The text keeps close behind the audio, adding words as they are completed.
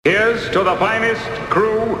Greetings to the finest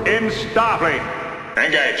crew in Starfleet.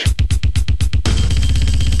 Engage.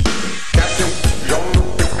 Captain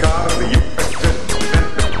Jean-Luc Picard of the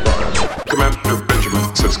USS Commander Benjamin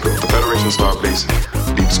Sisko, the Federation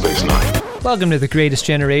Starbase, Deep Space Nine. Welcome to The Greatest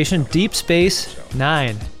Generation, Deep Space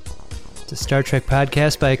Nine. It's a Star Trek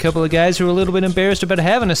podcast by a couple of guys who are a little bit embarrassed about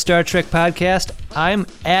having a Star Trek podcast. I'm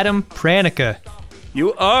Adam Pranica.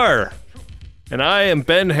 You are. And I am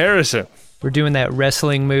Ben Harrison. We're doing that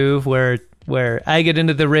wrestling move where I get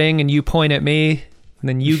into the ring and you point at me, and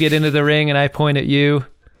then you get into the ring and I point at you.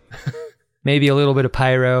 Maybe a little bit of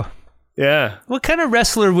pyro. Yeah. What kind of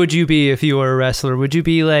wrestler would you be if you were a wrestler? Would you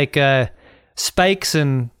be like spikes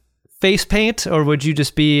and face paint, or would you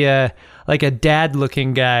just be like a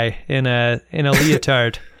dad-looking guy in a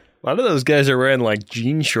leotard? A lot of those guys are wearing like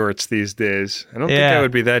jean shorts these days. I don't think I would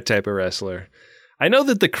be that type of wrestler. I know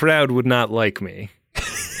that the crowd would not like me.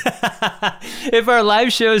 If our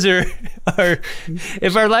live shows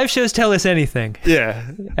if our live shows tell us anything,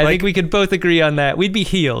 I think we could both agree on that. We'd be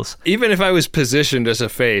heels. Even if I was positioned as a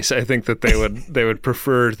face, I think that they would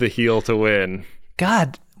prefer the heel to win.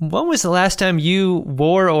 God, when was the last time you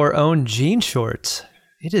wore or owned jean shorts?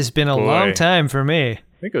 It has been a long time for me. I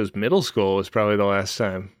think it was middle school was probably the last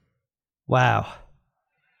time. Wow.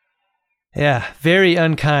 Yeah, very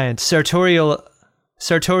unkind. Sartorially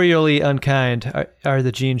unkind are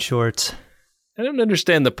the jean shorts. I don't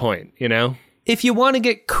understand the point, you know? If you want to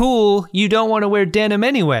get cool, you don't want to wear denim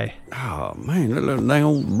anyway. Oh man, that little dang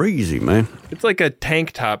old breezy, man. It's like a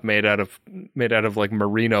tank top made out of like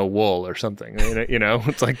merino wool or something. You know,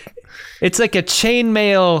 it's like a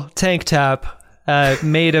chainmail tank top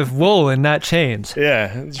made of wool and not chains.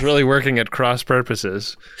 Yeah, it's really working at cross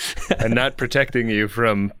purposes and not protecting you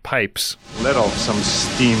from pipes. Let off some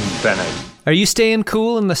steam, Bennett. Are you staying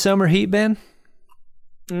cool in the summer heat, Ben?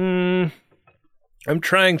 I'm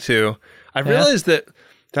trying to. I realized that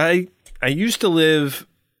I used to live,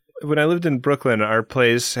 when I lived in Brooklyn, our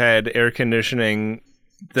place had air conditioning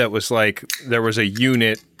that was like, there was a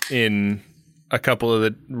unit in a couple of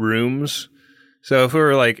the rooms. So if we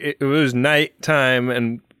were like, it was nighttime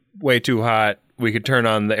and way too hot, we could turn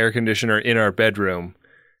on the air conditioner in our bedroom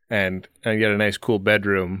and get a nice cool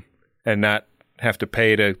bedroom and not have to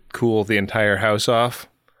pay to cool the entire house off.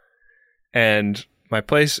 And my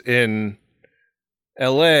place in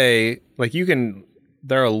LA, like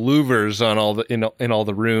there are louvers on all the in all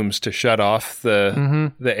the rooms to shut off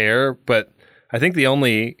the air, but I think the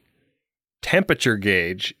only temperature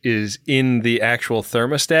gauge is in the actual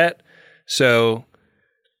thermostat. So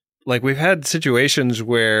like we've had situations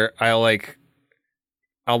where I'll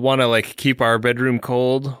want to like keep our bedroom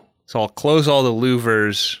cold, so I'll close all the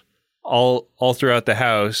louvers all throughout the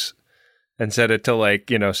house and set it to like,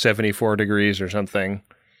 74 degrees or something.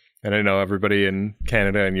 And I know everybody in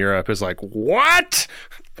Canada and Europe is like, what?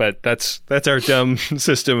 But that's our dumb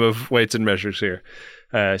system of weights and measures here.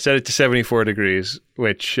 Set it to 74 degrees,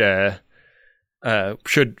 which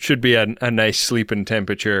should be a nice sleeping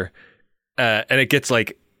temperature. And it gets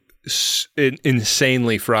like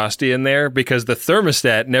insanely frosty in there because the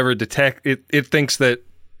thermostat never detects it. It thinks that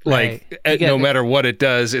no matter what it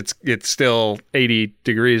does, it's still 80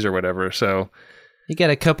 degrees or whatever. So you got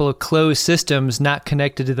a couple of closed systems not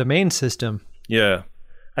connected to the main system. Yeah.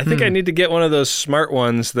 I think I need to get one of those smart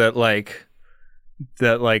ones that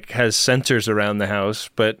has sensors around the house,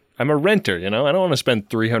 but I'm a renter, I don't want to spend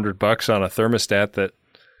 $300 on a thermostat that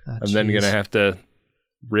I'm then going to have to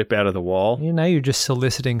rip out of the wall. Now you're just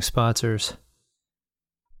soliciting sponsors.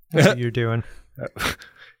 That's what you're doing.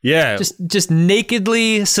 Yeah. Just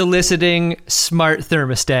nakedly soliciting smart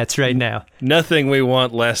thermostats right now. Nothing we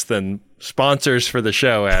want less than sponsors for the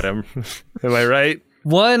show, Adam. Am I right?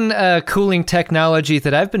 One cooling technology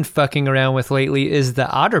that I've been fucking around with lately is the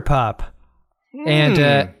Otter Pop.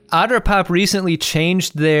 And Otter Pop recently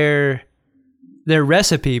changed their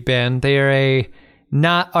recipe, Ben. They are a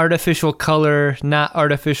not artificial color, not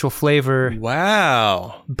artificial flavor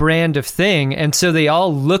brand of thing. And so they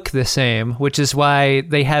all look the same, which is why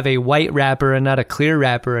they have a white wrapper and not a clear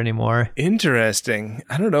wrapper anymore. Interesting.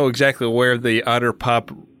 I don't know exactly where the Otter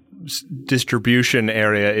Pop distribution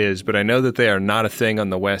area is, but I know that they are not a thing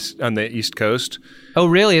on the East Coast. Oh,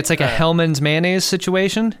 really? It's like a Hellman's mayonnaise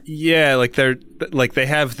situation? Yeah, they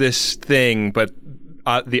have this thing, but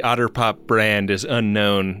the Otter Pop brand is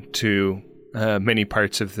unknown to many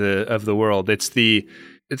parts of the world.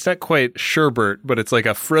 It's not quite sherbet, but it's like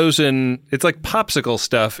it's like popsicle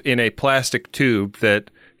stuff in a plastic tube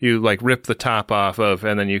that you like rip the top off of,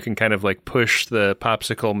 and then you can kind of like push the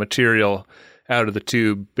popsicle material out of the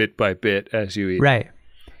tube bit by bit as you eat. Right.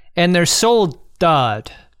 And they're sold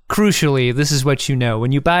crucially, this is what you know.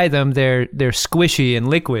 When you buy them, they're squishy and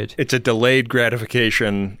liquid. It's a delayed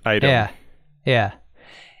gratification item.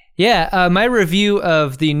 Yeah, my review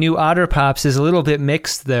of the new Otter Pops is a little bit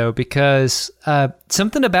mixed, though, because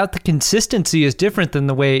something about the consistency is different than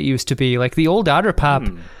the way it used to be. Like, the old Otter Pop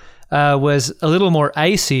was a little more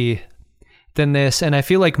icy than this, and I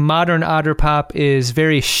feel like modern Otter Pop is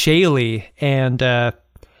very shaly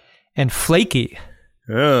and flaky.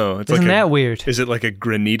 Oh, isn't that weird? Is it like a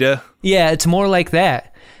granita? Yeah, it's more like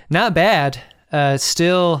that. Not bad.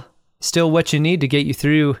 Still what you need to get you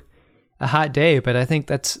through a hot day, but I think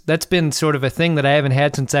that's been sort of a thing that I haven't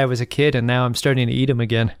had since I was a kid, and now I'm starting to eat them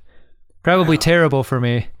again. Probably terrible for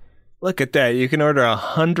me. Look at that. You can order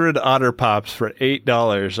 100 Otter Pops for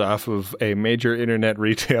 $8 off of a major internet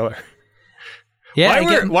retailer.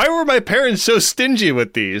 Yeah. Why were my parents so stingy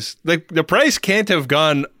with these? Like, the price can't have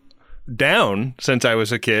gone down since I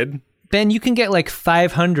was a kid. Ben, you can get like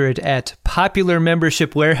 500 at Popular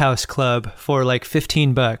Membership Warehouse Club for like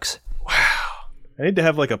 $15. Wow. I need to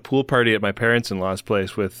have like a pool party at my parents-in-law's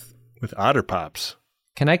place with Otter Pops.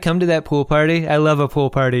 Can I come to that pool party? I love a pool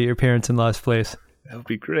party at your parents-in-law's place. That would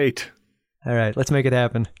be great. All right, let's make it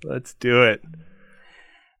happen. Let's do it.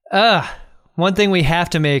 One thing we have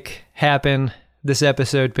to make happen this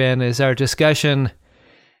episode, Ben, is our discussion.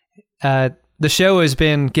 The show has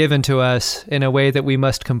been given to us in a way that we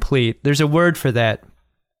must complete. There's a word for that. I'm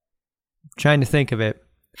trying to think of it.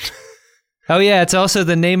 Oh yeah, it's also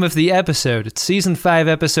the name of the episode. It's Season 5,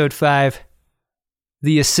 Episode 5,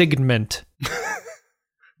 The Assignment.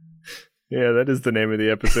 Yeah, that is the name of the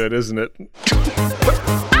episode, isn't it?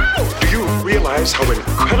 Do you realize how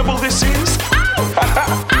incredible this is?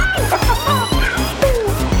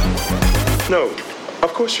 No,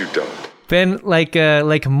 of course you don't. Ben,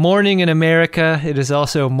 like morning in America, it is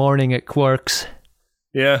also morning at Quark's.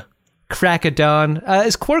 Yeah. Crack of dawn.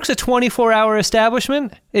 Is Quark's a 24-hour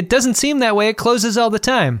establishment? It doesn't seem that way. It closes all the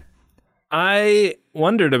time. I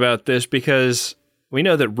wondered about this because we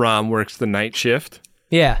know that Rom works the night shift.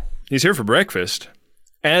 Yeah. He's here for breakfast,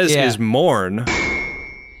 as is Morn.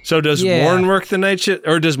 So does Yeah. Morn work the night shift?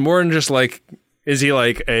 Or does Morn just is he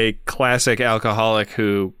like a classic alcoholic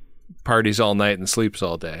who parties all night and sleeps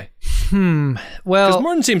all day? Well, Because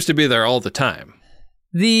Morn seems to be there all the time.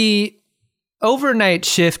 the overnight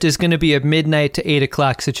shift is going to be a midnight to 8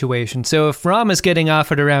 o'clock situation. So if Rom is getting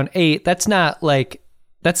off at around 8, that's not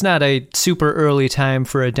a super early time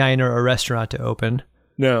for a diner or restaurant to open.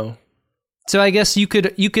 No. So I guess you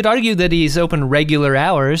could argue that he's open regular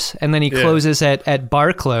hours and then he closes at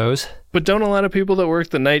bar close. But don't a lot of people that work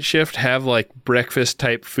the night shift have like breakfast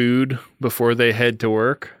type food before they head to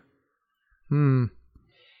work?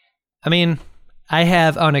 I mean, I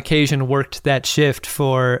have on occasion worked that shift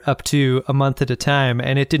for up to a month at a time,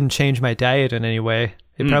 and it didn't change my diet in any way.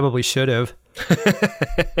 It probably should have.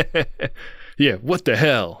 Yeah, what the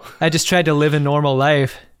hell? I just tried to live a normal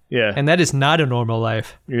life. Yeah. And that is not a normal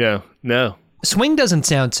life. Yeah, no. Swing doesn't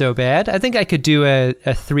sound so bad. I think I could do a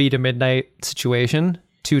 3 to midnight situation,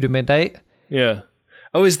 2 to midnight. Yeah.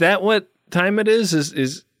 Oh, is that what time it is?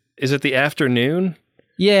 Is it the afternoon?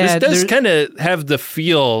 Yeah. This does kind of have the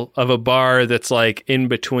feel of a bar that's like in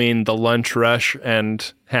between the lunch rush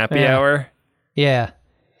and happy hour. Yeah.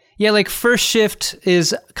 Yeah, like first shift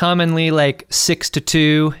is commonly like 6 to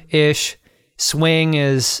 2-ish. Swing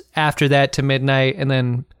is after that to midnight, and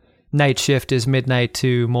then night shift is midnight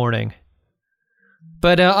to morning.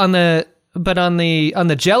 But on the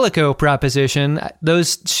Jellicoe proposition,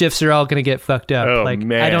 those shifts are all going to get fucked up. Oh,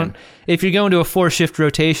 man. If you're going to a 4-shift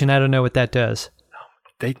rotation, I don't know what that does.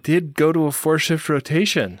 They did go to a 4-shift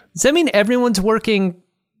rotation. Does that mean everyone's working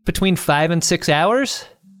between 5 and 6 hours?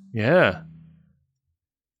 Yeah.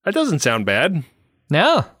 That doesn't sound bad.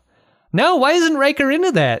 No, why isn't Riker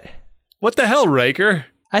into that? What the hell, Riker?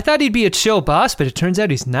 I thought he'd be a chill boss, but it turns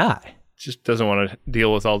out he's not. Just doesn't want to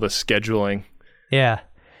deal with all the scheduling. Yeah.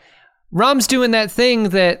 Rom's doing that thing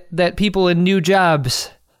that people in new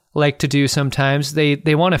jobs like to do sometimes.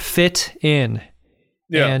 They want to fit in.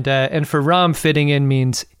 Yeah. And for Rom, fitting in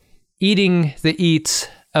means eating the eats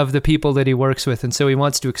of the people that he works with, and so he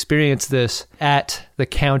wants to experience this at the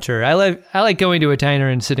counter. I like going to a diner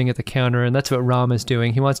and sitting at the counter, and that's what Rom is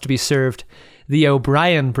doing. He wants to be served the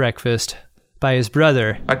O'Brien breakfast by his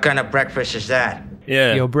brother. What kind of breakfast is that?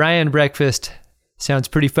 Yeah. The O'Brien breakfast sounds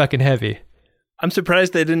pretty fucking heavy. I'm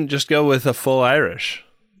surprised they didn't just go with a full Irish.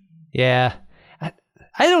 Yeah. I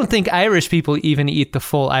don't think Irish people even eat the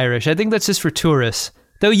full Irish. I think that's just for tourists.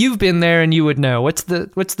 Though you've been there and you would know. What's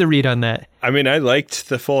the read on that? I mean, I liked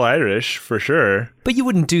the full Irish for sure. But you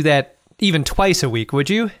wouldn't do that even twice a week, would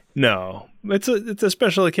you? No. It's a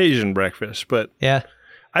special occasion breakfast, but Yeah.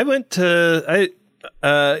 I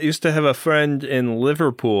used to have a friend in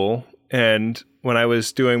Liverpool, and when I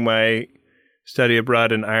was doing my study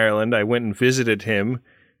abroad in Ireland, I went and visited him,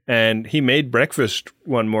 and he made breakfast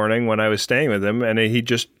one morning when I was staying with him, and he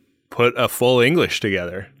just put a full English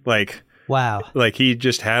together. Wow. Like he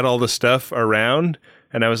just had all the stuff around,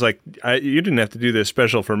 and I was like, you didn't have to do this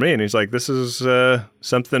special for me. And he's like, this is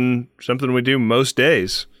something we do most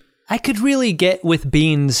days. I could really get with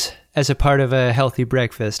beans as a part of a healthy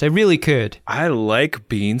breakfast. I really could. I like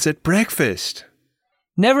beans at breakfast.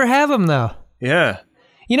 Never have them, though. Yeah.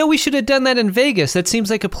 You know, we should have done that in Vegas. That seems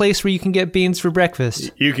like a place where you can get beans for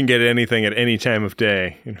breakfast. You can get anything at any time of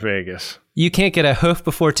day in Vegas. You can't get a hoof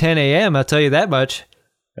before 10 a.m., I'll tell you that much.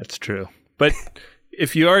 That's true. But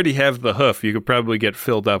if you already have the hoof, you could probably get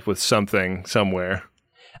filled up with something somewhere.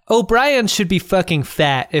 O'Brien should be fucking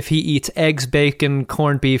fat if he eats eggs, bacon,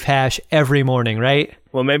 corned beef hash every morning, right?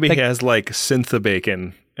 Well, maybe he has like Syntha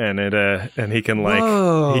bacon, and he can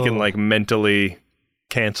mentally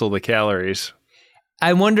cancel the calories.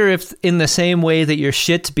 I wonder if in the same way that your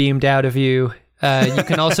shit's beamed out of you, you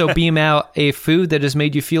can also beam out a food that has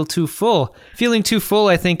made you feel too full. Feeling too full,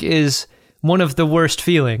 I think, is one of the worst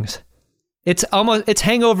feelings. It's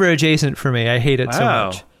hangover adjacent for me. I hate it so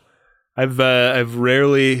much. I've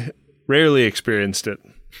rarely experienced it.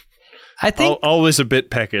 I think always a bit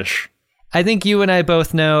peckish. I think you and I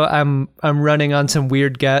both know I'm running on some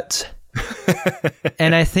weird guts.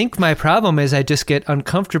 And I think my problem is I just get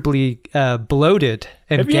uncomfortably bloated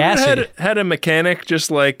and gassy. Have you ever had a mechanic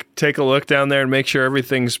just like take a look down there and make sure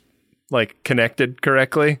everything's like connected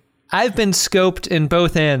correctly? I've been scoped in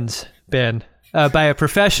both ends, Ben, by a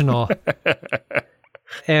professional.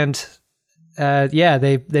 And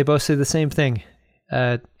they both say the same thing.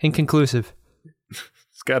 Inconclusive.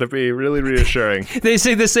 It's got to be really reassuring. They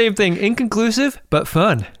say the same thing. Inconclusive, but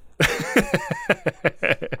fun.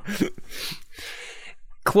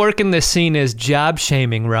 Quark in this scene is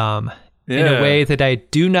job-shaming Rom in a way that I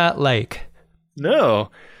do not like.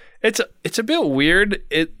 No. It's a bit weird.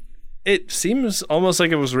 It seems almost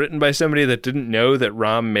like it was written by somebody that didn't know that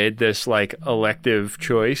Rom made this like elective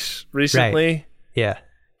choice recently. Right. Yeah.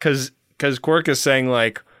 Because Quark is saying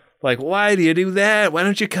like, why do you do that? Why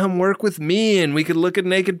don't you come work with me and we could look at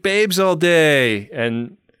naked babes all day?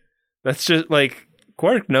 And that's just like,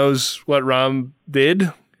 Quark knows what Rom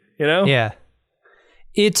did, you know? Yeah.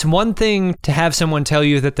 It's one thing to have someone tell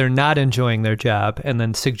you that they're not enjoying their job and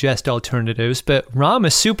then suggest alternatives, but Rom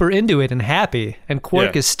is super into it and happy, and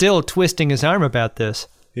Quark is still twisting his arm about this.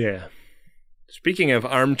 Yeah. Speaking of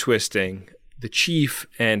arm twisting, the Chief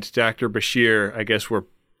and Dr. Bashir, I guess, were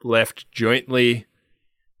left jointly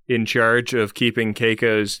in charge of keeping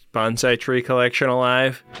Keiko's bonsai tree collection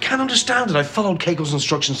alive. I can't understand it. I followed Keiko's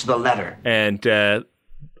instructions to the letter. And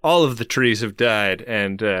all of the trees have died,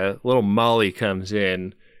 and little Molly comes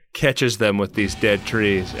in, catches them with these dead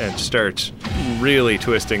trees, and starts really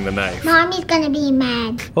twisting the knife. Mommy's gonna be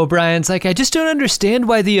mad. O'Brien's like, I just don't understand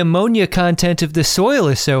why the ammonia content of the soil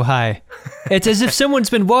is so high. It's as if someone's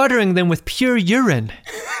been watering them with pure urine.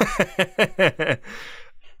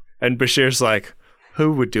 And Bashir's like,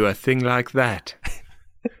 who would do a thing like that?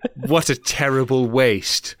 What a terrible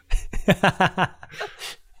waste.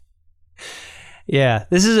 Yeah,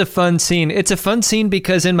 this is a fun scene. It's a fun scene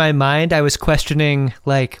because in my mind I was questioning,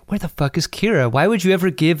 like, where the fuck is Kira? Why would you ever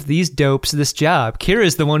give these dopes this job?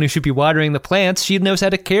 Kira's the one who should be watering the plants. She knows how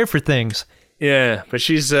to care for things. Yeah, but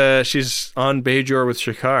she's on Bajor with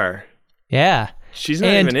Shakar. Yeah. She's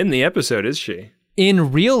not even in the episode, is she?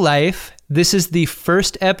 In real life, this is the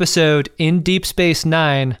first episode in Deep Space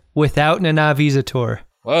Nine without Nana Visitor.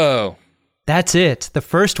 Whoa. That's it. The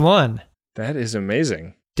first one. That is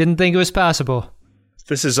amazing. Didn't think it was possible.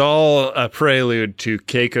 This is all a prelude to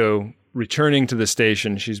Keiko returning to the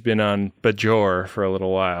station. She's been on Bajor for a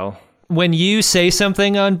little while. When you say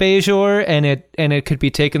something on Bajor and it could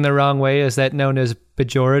be taken the wrong way, is that known as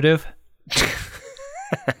pejorative?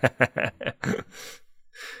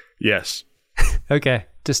 Yes. Okay,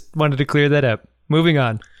 just wanted to clear that up. Moving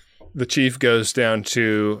on. The Chief goes down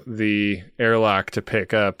to the airlock to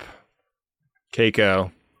pick up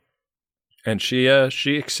Keiko. And she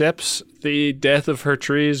accepts the death of her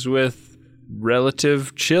trees with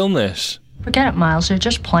relative chillness. Forget it, Miles. They're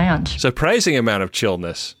just plants. Surprising amount of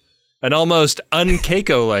chillness. An almost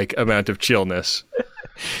un-Keiko-like amount of chillness.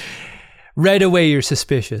 Right away, you're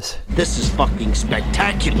suspicious. This is fucking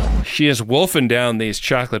spectacular. She is wolfing down these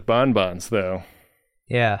chocolate bonbons, though.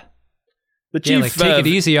 Yeah. The Chief, take it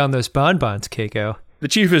easy on those bonbons, Keiko. The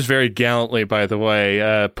Chief is very gallantly, by the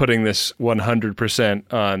way, putting this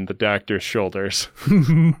 100% on the Doctor's shoulders.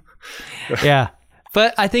 Yeah.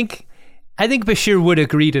 But I think I think Bashir would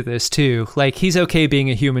agree to this too. Like, he's okay being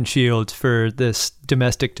a human shield for this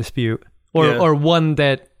domestic dispute, or one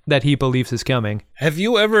that he believes is coming. Have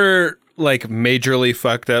you ever like majorly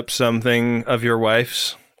fucked up something of your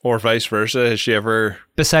wife's, or vice versa? Has she ever?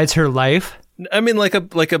 Besides her life? I mean, like a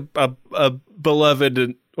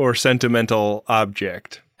beloved or sentimental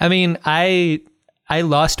object. I mean, I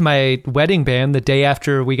lost my wedding band the day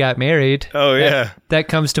after we got married. Oh, yeah. That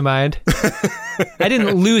comes to mind. I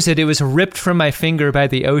didn't lose it. It was ripped from my finger by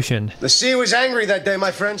the ocean. The sea was angry that day, my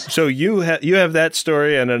friends. So you have that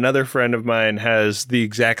story, and another friend of mine has the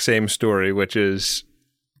exact same story, which is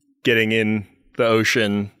getting in the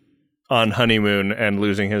ocean on honeymoon and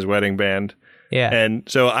losing his wedding band. Yeah. And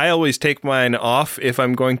so I always take mine off if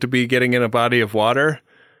I'm going to be getting in a body of water.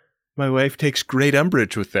 My wife takes great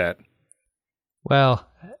umbrage with that. Well,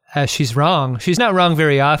 she's wrong. She's not wrong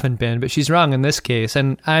very often, Ben, but she's wrong in this case,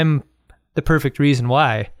 and I'm the perfect reason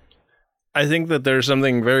why. I think that there's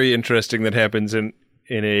something very interesting that happens in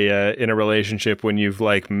a relationship when you've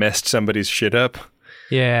like messed somebody's shit up.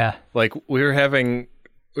 Yeah. Like we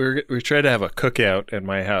tried to have a cookout at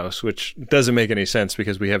my house, which doesn't make any sense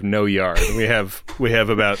because we have no yard. We have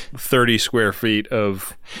about 30 square feet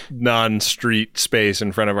of non-street space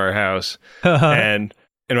in front of our house, and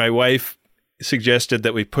my wife suggested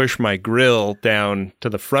that we push my grill down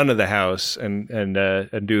to the front of the house and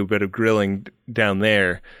do a bit of grilling down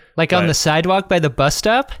there. Like on the sidewalk by the bus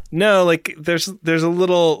stop? No, like there's a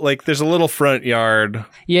little front yard.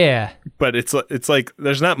 Yeah. But it's like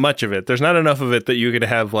there's not much of it. There's not enough of it that you could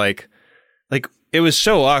have like it was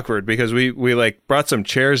so awkward because we like brought some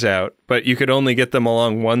chairs out, but you could only get them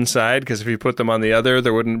along one side because if you put them on the other,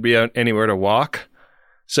 there wouldn't be anywhere to walk.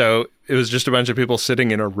 So it was just a bunch of people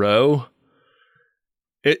sitting in a row.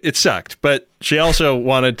 It sucked, but she also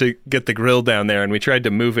wanted to get the grill down there, and we tried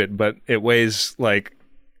to move it, but it weighs like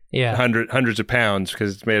hundreds of pounds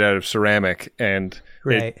because it's made out of ceramic, and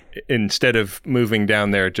instead of moving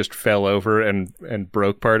down there, it just fell over and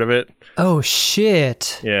broke part of it. Oh,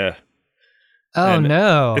 shit. Yeah. Oh, and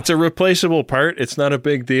no. It's a replaceable part. It's not a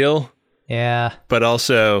big deal. Yeah. But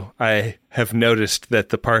also, I have noticed that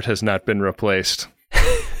the part has not been replaced.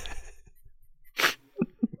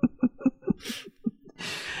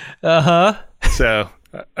 Uh-huh. So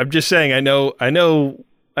I'm just saying, I know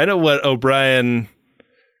what O'Brien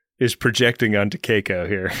is projecting onto Keiko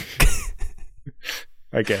here.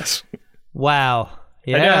 I guess. Wow.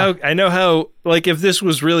 Yeah. I know how, like, if this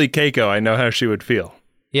was really Keiko, I know how she would feel.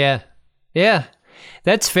 Yeah. Yeah.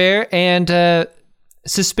 That's fair. And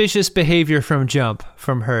suspicious behavior from jump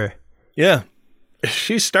from her. Yeah.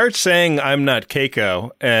 She starts saying, "I'm not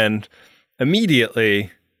Keiko," and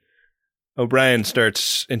immediately O'Brien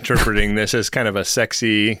starts interpreting this as kind of a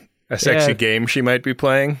sexy game she might be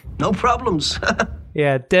playing. No problems.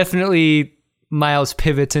 Yeah, definitely Miles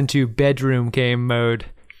pivots into bedroom game mode.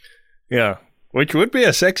 Yeah, which would be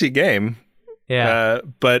a sexy game. Yeah.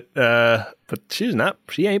 But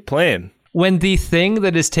she ain't playing. When the thing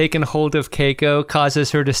that has taken hold of Keiko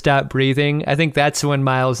causes her to stop breathing, I think that's when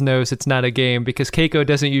Miles knows it's not a game, because Keiko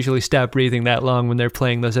doesn't usually stop breathing that long when they're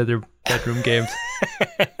playing those other bedroom games.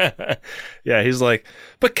 Yeah, he's like,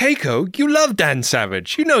 "But Keiko, you love Dan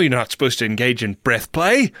Savage. You know you're not supposed to engage in breath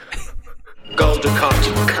play." Golden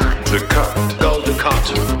cotton. The cut. Golden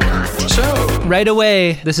cotton. So. Right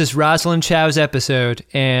away, this is Rosalind Chow's episode,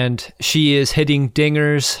 and she is hitting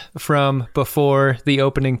dingers from before the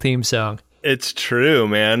opening theme song. It's true,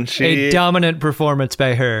 man. A dominant performance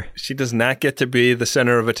by her. She does not get to be the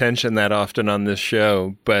center of attention that often on this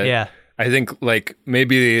show, but yeah. I think like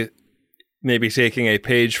maybe taking a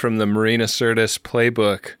page from the Marina Sirtis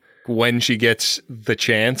playbook when she gets the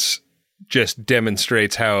chance just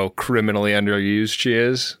demonstrates how criminally underused she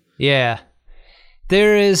is. Yeah.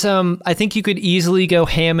 There is, I think you could easily go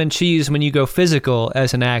ham and cheese when you go physical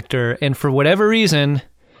as an actor, and for whatever reason,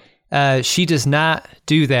 she does not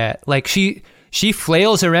do that. Like, she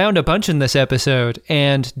flails around a bunch in this episode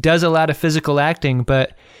and does a lot of physical acting,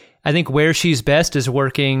 but I think where she's best is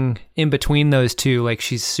working in between those two. Like,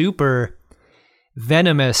 she's super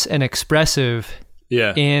venomous and expressive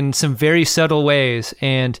in some very subtle ways,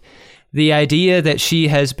 and the idea that she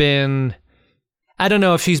has been, I don't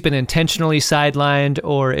know if she's been intentionally sidelined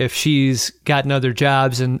or if she's gotten other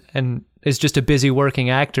jobs and is just a busy working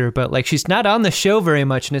actor, but like she's not on the show very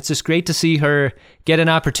much, and it's just great to see her get an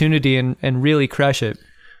opportunity and really crush it.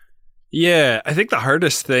 Yeah, I think the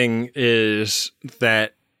hardest thing is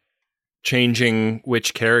that changing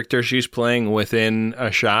which character she's playing within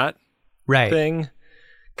a shot thing.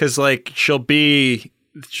 Because like she'll be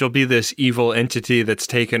this evil entity that's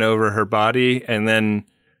taken over her body, and then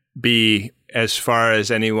be, as far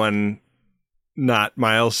as anyone not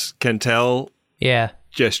Miles can tell. Yeah.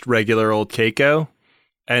 Just regular old Keiko.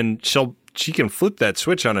 And she can flip that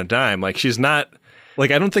switch on a dime. Like, she's not,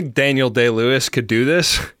 like, I don't think Daniel Day-Lewis could do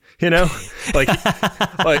this, you know? Like,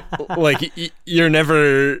 you're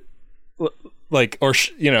never, like, or,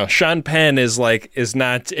 you know, Sean Penn is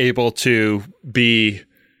not able to be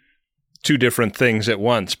two different things at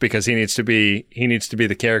once because he needs to be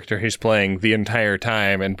the character he's playing the entire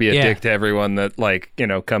time and be a dick to everyone that, like, you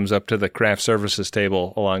know, comes up to the craft services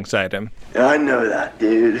table alongside him. I know that,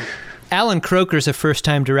 dude. Alan Croker's a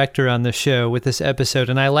first-time director on the show with this episode,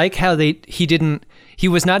 and I like how he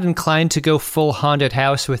was not inclined to go full haunted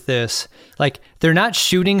house with this. Like, they're not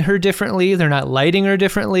shooting her differently, they're not lighting her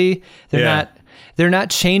differently, they're not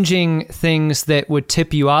changing things that would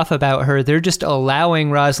tip you off about her. They're just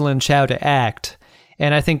allowing Rosalind Chow to act.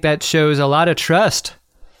 And I think that shows a lot of trust,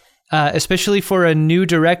 especially for a new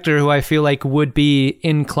director who I feel like would be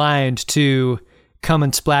inclined to come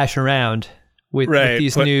and splash around with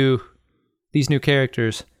these new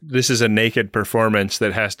characters. This is a naked performance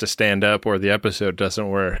that has to stand up or the episode doesn't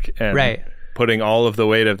work. And putting all of the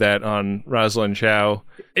weight of that on Rosalind Chow,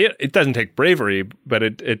 it doesn't take bravery, but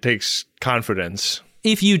it takes confidence.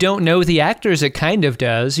 If you don't know the actors, it kind of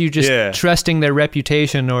does. You're just trusting their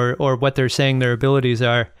reputation or what they're saying their abilities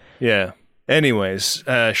are. Yeah. Anyways,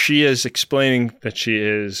 she is explaining that she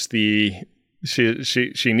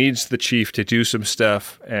needs the chief to do some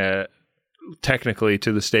stuff technically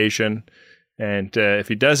to the station. And if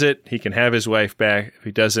he does it, he can have his wife back. If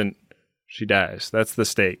he doesn't, she dies. That's the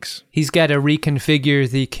stakes. He's got to reconfigure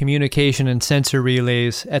the communication and sensor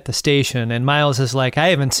relays at the station. And Miles is like, I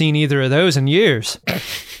haven't seen either of those in years.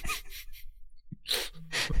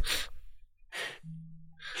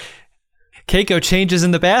 Keiko changes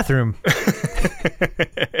in the bathroom.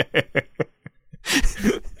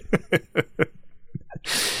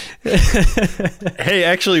 Hey,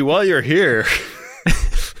 actually, while you're here...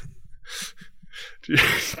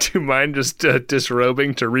 Do you mind just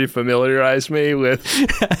disrobing to refamiliarize me with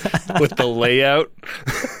the layout?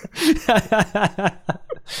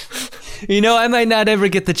 You know, I might not ever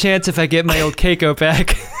get the chance if I get my old Keiko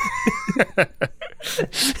back.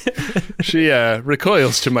 She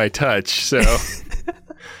recoils to my touch, so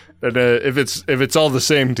and, if it's all the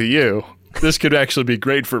same to you, this could actually be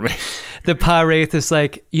great for me. The Pa Wraith is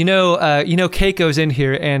like, Keiko's in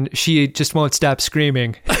here and she just won't stop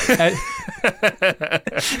screaming.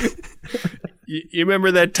 You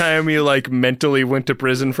remember that time you mentally went to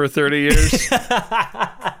prison for 30 years?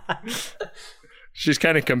 She's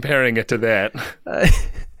kind of comparing it to that.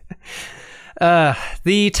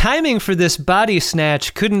 The timing for this body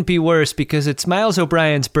snatch couldn't be worse because it's Miles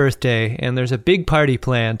O'Brien's birthday and there's a big party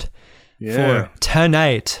planned for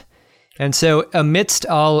tonight. And so amidst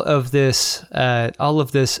all of this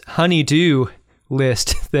honey-do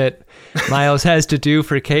list that Miles has to do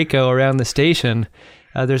for Keiko around the station,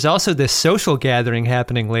 there's also this social gathering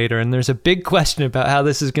happening later, and there's a big question about how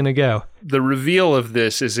this is going to go. The reveal of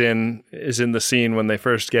this is in the scene when they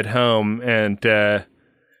first get home, and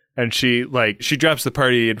she drops the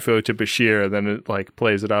party info to Bashir, and then it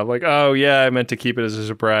plays it off like, oh yeah, I meant to keep it as a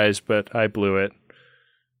surprise, but I blew it.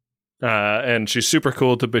 And she's super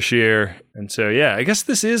cool to Bashir. And so, yeah, I guess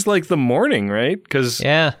this is the morning, right?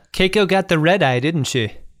 Yeah, Keiko got the red eye, didn't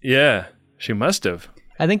she? Yeah, she must have.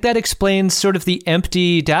 I think that explains sort of the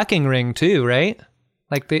empty docking ring too, right?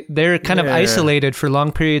 They're kind of isolated for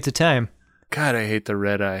long periods of time. God, I hate the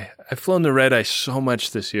red eye. I've flown the red eye so much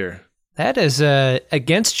this year. That is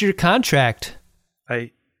against your contract.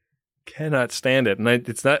 I cannot stand it. And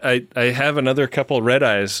it's not. I have another couple red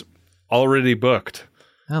eyes already booked.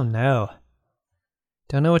 Oh, no.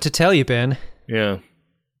 Don't know what to tell you, Ben. Yeah.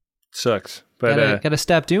 Sucks. But gotta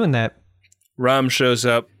stop doing that. Ram shows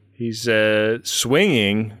up. He's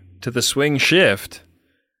swinging to the swing shift.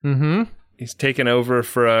 Mm-hmm. He's taken over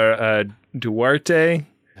for Duarte,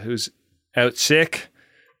 who's out sick.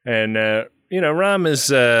 And, Ram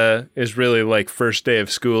is really first day of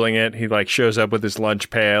schooling it. He shows up with his lunch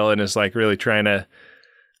pail and is really trying to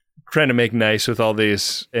make nice with all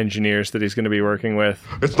these engineers that he's going to be working with.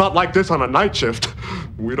 It's not like this on a night shift.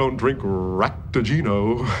 We don't drink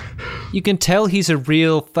Ractagino. You can tell he's a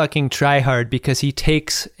real fucking tryhard because he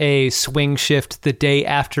takes a swing shift the day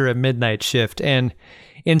after a midnight shift. And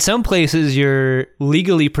in some places, you're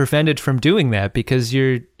legally prevented from doing that because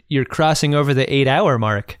you're crossing over the 8-hour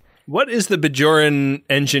mark. What is the Bajoran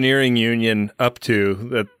Engineering Union up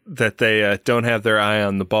to that they don't have their eye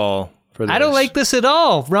on the ball? I don't like this at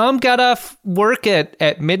all. Ram got off work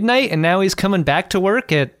at midnight, and now he's coming back to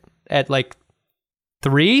work at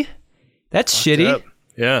 3? That's shitty. Up.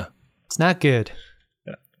 Yeah. It's not good.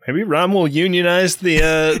 Yeah. Maybe Rom will unionize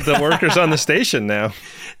the workers on the station now.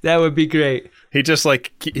 That would be great. He just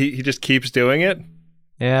he just keeps doing it.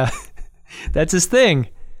 Yeah, that's his thing.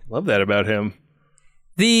 Love that about him.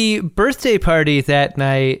 The birthday party that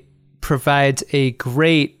night provides a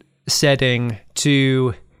great setting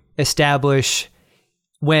to establish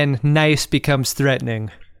when nice becomes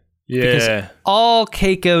threatening. Yeah. Because all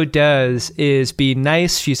Keiko does is be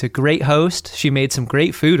nice. She's a great host. She made some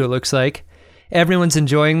great food, it looks like. Everyone's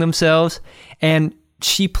enjoying themselves. And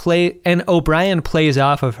O'Brien plays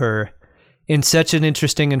off of her in such an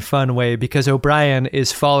interesting and fun way because O'Brien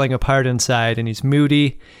is falling apart inside and he's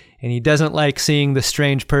moody and he doesn't like seeing the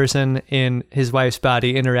strange person in his wife's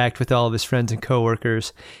body interact with all of his friends and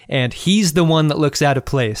coworkers. And he's the one that looks out of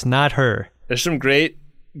place, not her. There's some great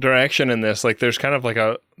direction in this. Like there's kind of like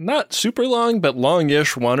a not super long but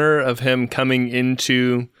longish oneer of him coming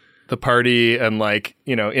into the party and like,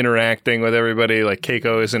 you know, interacting with everybody. Like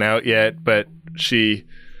Keiko isn't out yet, but she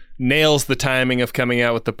nails the timing of coming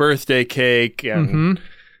out with the birthday cake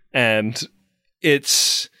and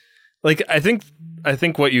it's like I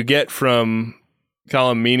think what you get from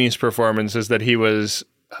Colm Meaney's performance is that he was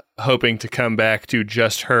hoping to come back to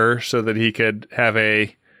just her so that he could have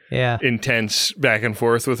a intense back and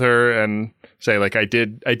forth with her and say like I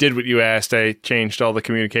did what you asked, I changed all the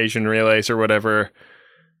communication relays or whatever.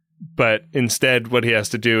 But instead what he has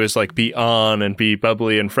to do is like be on and be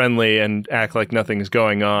bubbly and friendly and act like nothing's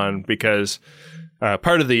going on because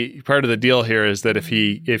part of the deal here is that if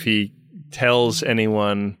he tells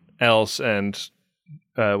anyone else and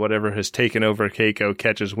whatever has taken over Keiko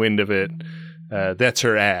catches wind of it, that's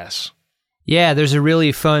her ass. Yeah, there's a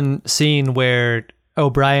really fun scene where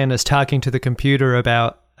O'Brien is talking to the computer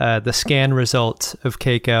about the scan results of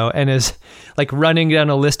Keiko and is like running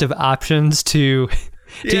down a list of options to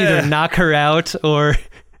either knock her out or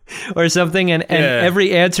something. And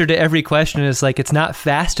every answer to every question is like, it's not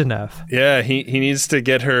fast enough. Yeah, he needs to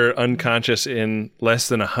get her unconscious in less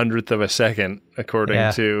than 100th of a second,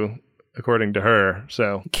 according to her.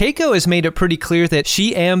 So Keiko has made it pretty clear that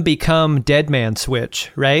she am become dead man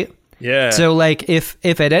switch, right? Yeah. So like if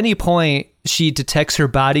at any point she detects her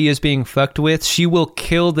body is being fucked with, she will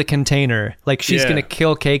kill the container. Like she's going to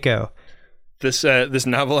kill Keiko. This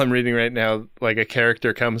novel I'm reading right now, like a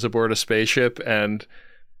character comes aboard a spaceship and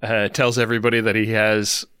tells everybody that he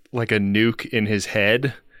has like a nuke in his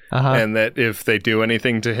head and that if they do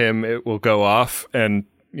anything to him, it will go off and,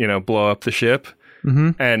 you know, blow up the ship.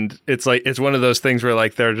 Mm-hmm. And it's like, it's one of those things where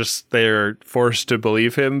like they're forced to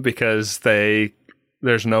believe him because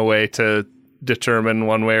there's no way to determine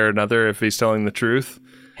one way or another if he's telling the truth.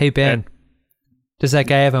 Hey, Ben, does that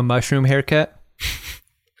guy have a mushroom haircut?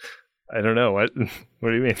 I don't know. What do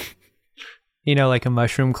you mean? You know, like a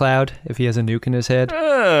mushroom cloud if he has a nuke in his head?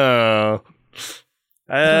 Oh.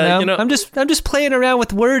 You know, I'm just playing around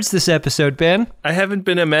with words this episode, Ben. I haven't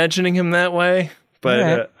been imagining him that way,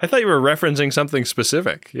 but I thought you were referencing something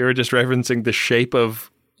specific. You were just referencing the shape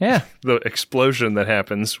of the explosion that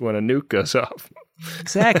happens when a nuke goes off.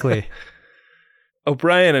 Exactly.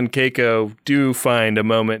 O'Brien and Keiko do find a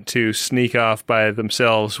moment to sneak off by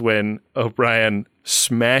themselves when O'Brien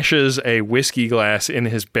smashes a whiskey glass in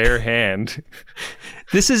his bare hand.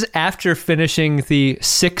 This is after finishing the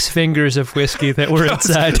 6 fingers of whiskey that were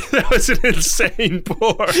inside. That was an insane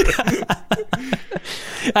pour.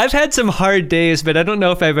 I've had some hard days, but I don't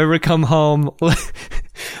know if I've ever come home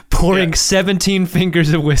pouring 17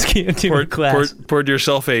 fingers of whiskey into a glass. Poured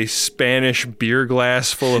yourself a Spanish beer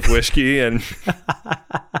glass full of whiskey and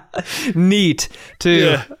neat too.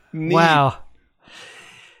 Yeah, neat. Wow.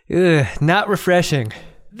 Ugh, not refreshing.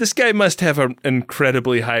 This guy must have an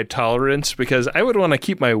incredibly high tolerance because I would want to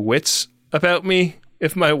keep my wits about me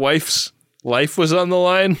if my wife's life was on the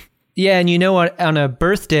line. Yeah, and you know what? On a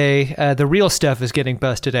birthday, the real stuff is getting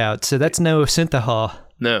busted out, so that's no synthahol.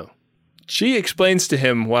 No. She explains to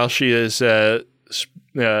him while she is using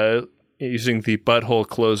the butthole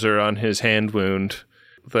closer on his hand wound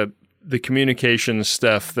that the communications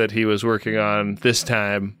stuff that he was working on this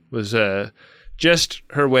time was just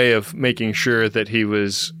her way of making sure that he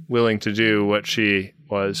was willing to do what she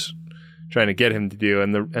was trying to get him to do,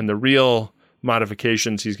 and the real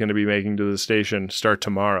modifications he's going to be making to the station start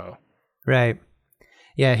tomorrow. Right.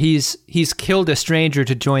 Yeah, he's killed a stranger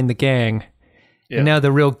to join the gang, and now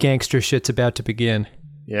the real gangster shit's about to begin.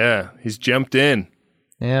 Yeah, he's jumped in.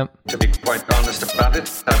 Yep. To be quite honest about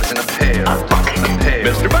it, I was in a pail.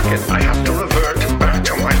 Mr. Bucket, I have to revert back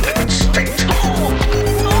to my living state.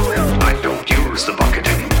 I don't use the bucket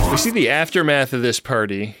anymore. We see the aftermath of this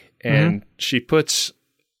party, and she puts,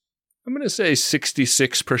 I'm going to say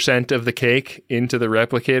 66% of the cake into the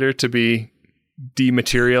replicator to be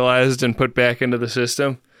dematerialized and put back into the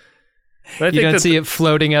system. You don't see it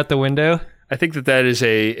floating out the window? I think that is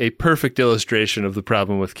a perfect illustration of the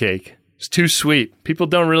problem with cake. It's too sweet. People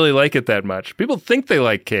don't really like it that much. People think they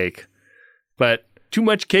like cake, but too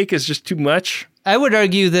much cake is just too much. I would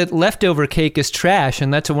argue that leftover cake is trash,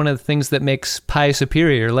 and that's one of the things that makes pie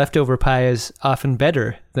superior. Leftover pie is often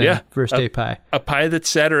better than first day pie. A pie that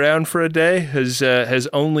sat around for a day has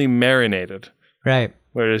only marinated. Right.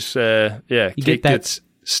 Whereas, cake gets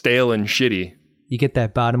stale and shitty. You get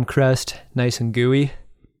that bottom crust, nice and gooey.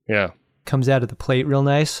 Yeah. Comes out of the plate real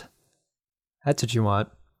nice. That's what you want.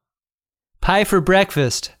 Pie for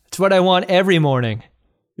breakfast. It's what I want every morning.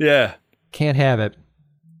 Yeah. Can't have it.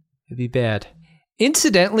 It'd be bad.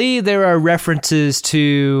 Incidentally, there are references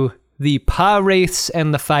to the Pa Wraiths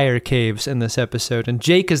and the Fire Caves in this episode, and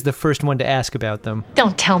Jake is the first one to ask about them.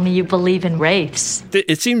 Don't tell me you believe in wraiths.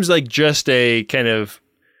 It seems like just a kind of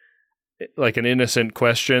like an innocent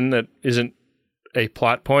question that isn't a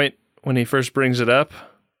plot point when he first brings it up.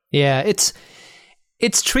 Yeah,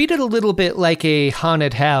 it's treated a little bit like a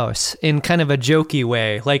haunted house in kind of a jokey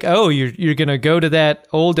way. Like, oh, you're going to go to that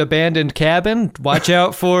old abandoned cabin? Watch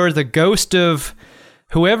out for the ghost of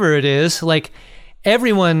whoever it is. Like,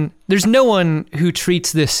 there's no one who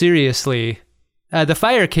treats this seriously. The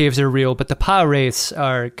fire caves are real, but the Pa Wraiths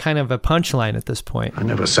are kind of a punchline at this point. I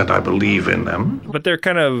never said I believe in them. But they're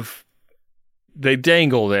kind of... They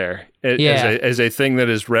dangle there as a thing that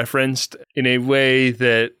is referenced in a way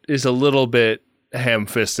that is a little bit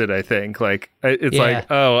ham-fisted, I think. Like, it's like,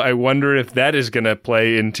 oh, I wonder if that is going to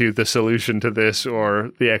play into the solution to this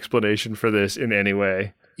or the explanation for this in any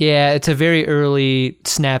way. Yeah, it's a very early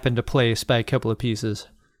snap into place by a couple of pieces.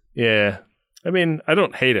 Yeah. I mean, I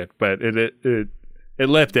don't hate it, but it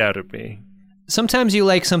leapt out at me. Sometimes you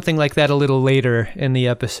like something like that a little later in the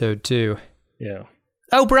episode, too. Yeah.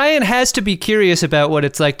 O'Brien has to be curious about what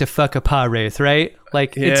it's like to fuck a Pa Wraith, right?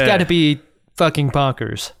 Like, it's got to be fucking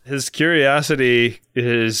bonkers. His curiosity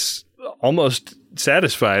is almost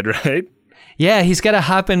satisfied, right? Yeah, he's got to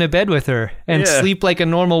hop into bed with her and sleep like a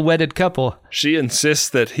normal wedded couple. She insists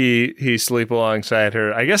that he sleep alongside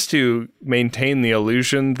her, I guess to maintain the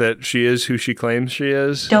illusion that she is who she claims she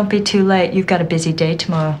is. Don't be too late. You've got a busy day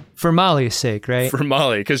tomorrow. For Molly's sake, right? For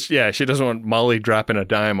Molly, because, she doesn't want Molly dropping a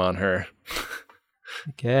dime on her.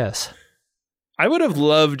 I guess. I would have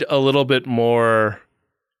loved a little bit more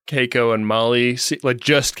Keiko and Molly, like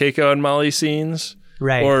just Keiko and Molly scenes.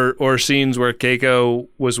 Right. Or scenes where Keiko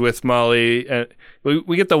was with Molly. And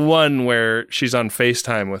we get the one where she's on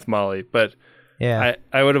FaceTime with Molly, but I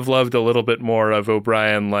would have loved a little bit more of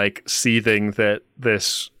O'Brien like seething that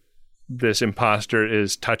this imposter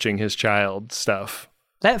is touching his child stuff.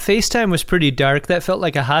 That FaceTime was pretty dark. That felt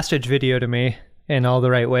like a hostage video to me in all the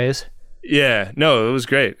right ways. Yeah, no, it was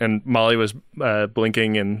great. And Molly was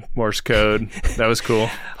blinking in Morse code. That was cool.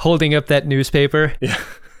 Holding up that newspaper. Yeah.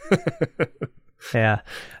 Yeah.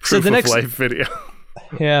 So the next life video.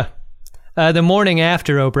 Yeah. The morning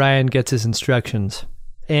after, O'Brien gets his instructions.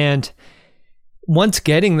 And once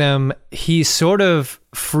getting them, he's sort of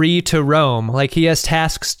free to roam. Like, he has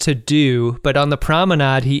tasks to do, but on the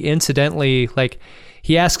promenade, he incidentally,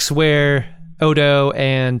 he asks where Odo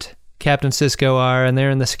and Captain Sisko are, and they're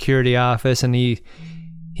in the security office, and he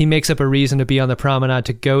makes up a reason to be on the promenade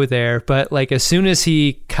to go there. But, as soon as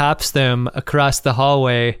he cops them across the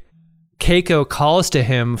hallway, Keiko calls to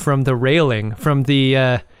him from the railing, from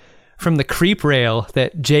the creep rail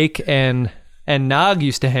that Jake and Nog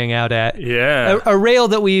used to hang out at. Yeah. A rail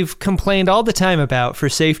that we've complained all the time about for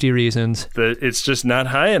safety reasons. It's just not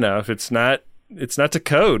high enough. It's not to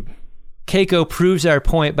code. Keiko proves our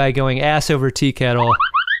point by going ass over tea kettle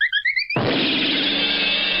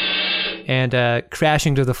and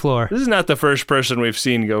crashing to the floor. This is not the first person we've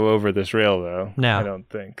seen go over this rail, though. No. I don't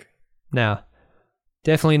think. No.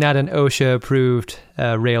 Definitely not an OSHA-approved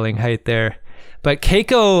railing height there. But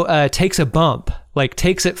Keiko takes a bump,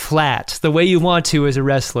 takes it flat, the way you want to as a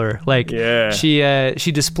wrestler.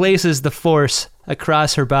 She displaces the force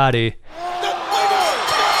across her body.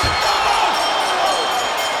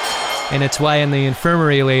 And it's why in the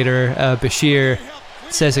infirmary later, Bashir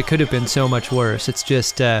says it could have been so much worse. It's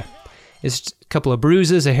just a couple of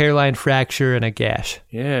bruises, a hairline fracture, and a gash.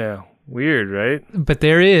 Yeah. Weird, right? But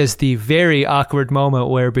there is the very awkward moment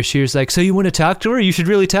where Bashir's like, so you want to talk to her? You should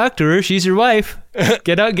really talk to her. She's your wife.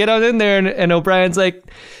 Get on in there. And O'Brien's like,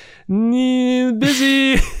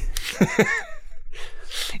 busy.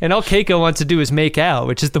 And all Keiko wants to do is make out,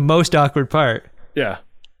 which is the most awkward part. Yeah.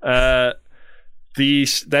 That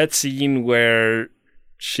scene where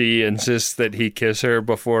she insists that he kiss her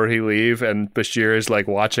before he leave and Bashir is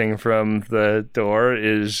watching from the door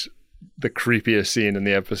is the creepiest scene in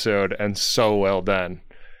the episode, and so well done.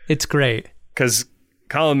 It's great. Because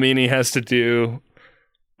Colm Meaney has to do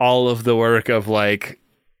all of the work of like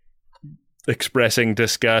expressing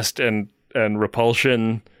disgust and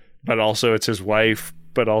repulsion, but also it's his wife,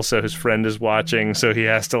 but also his friend is watching, so he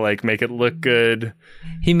has to like make it look good.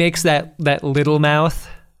 He makes that little mouth.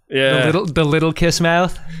 Yeah. The little kiss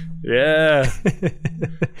mouth. Yeah.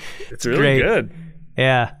 It's really great. Good.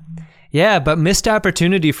 Yeah. Yeah, but missed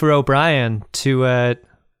opportunity for O'Brien to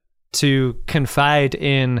confide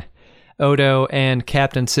in Odo and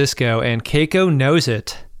Captain Sisko, and Keiko knows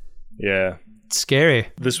it. Yeah. It's scary.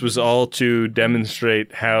 This was all to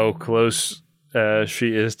demonstrate how close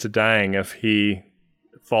she is to dying if he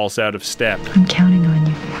falls out of step. I'm counting on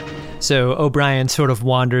you. So O'Brien sort of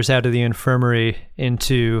wanders out of the infirmary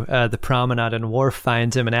into the promenade, and Worf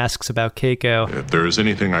finds him and asks about Keiko. If there is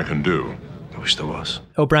anything I can do. I wish there was.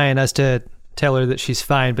 O'Brien has to tell her that she's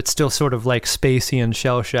fine, but still sort of like spacey and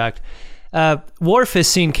shell-shocked. Worf has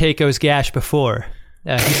seen Keiko's gash before.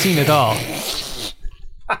 He's seen it all.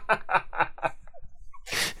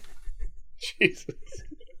 Jesus.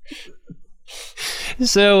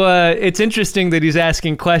 So it's interesting that he's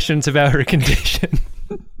asking questions about her condition.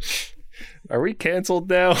 Are we canceled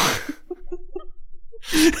now?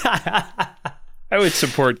 I would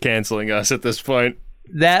support canceling us at this point.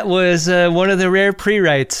 That was one of the rare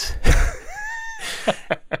pre-writes.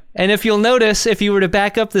 And if you'll notice, if you were to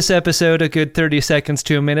back up this episode a good 30 seconds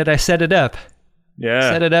to a minute, I set it up.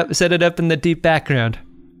 Yeah. Set it up in the deep background.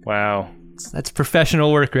 Wow. That's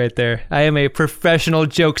professional work right there. I am a professional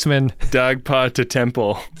jokesman. Dogpaw to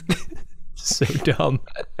temple. So dumb.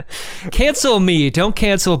 Cancel me. Don't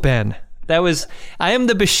cancel Ben. I am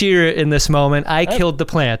the Bashir in this moment. I killed the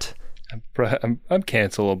plant. I'm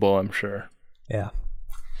cancelable, I'm sure. Yeah.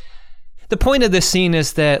 The point of this scene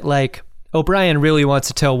is that, like, O'Brien really wants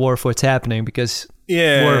to tell Worf what's happening because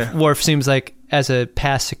Worf seems like, as a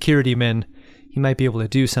past security man, he might be able to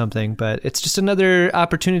do something, but it's just another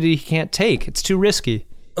opportunity he can't take. It's too risky.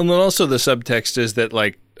 And then also the subtext is that,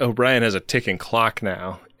 like, O'Brien has a ticking clock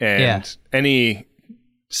now, and any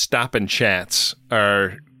stop and chats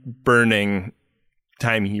are burning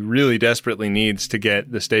time he really desperately needs to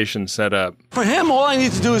get the station set up. For him, all I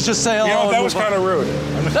need to do is just say hello. You know, that was kind of rude.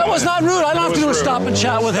 That was not rude. I don't have to do a stop and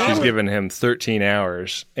chat with him. She's given him 13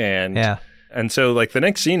 hours, and so, like, the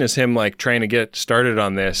next scene is him, like, trying to get started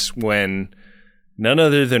on this when none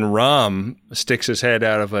other than Rom sticks his head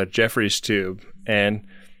out of a Jeffries tube, and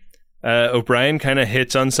O'Brien kind of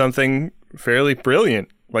hits on something fairly brilliant.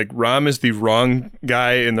 Like, Rom is the wrong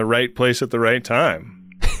guy in the right place at the right time.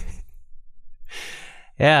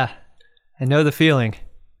 Yeah, I know the feeling.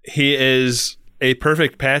 He is a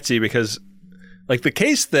perfect patsy because, like, the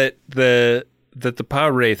case that the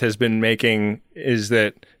Power Wraith has been making is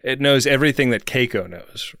that it knows everything that Keiko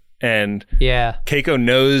knows. And Keiko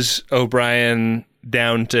knows O'Brien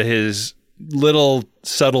down to his little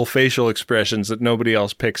subtle facial expressions that nobody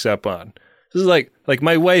else picks up on. This is like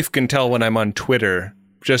my wife can tell when I'm on Twitter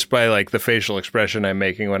just by, like, the facial expression I'm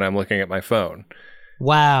making when I'm looking at my phone.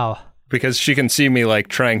 Wow. Because she can see me, like,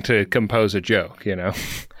 trying to compose a joke, you know?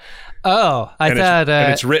 Oh, I thought...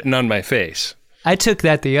 and it's written on my face. I took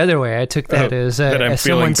that the other way. I took that as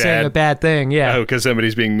someone saying a bad thing, yeah. Oh, because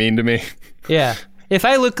somebody's being mean to me? Yeah. If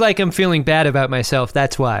I look like I'm feeling bad about myself,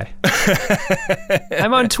 that's why.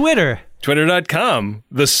 I'm on Twitter. Twitter.com,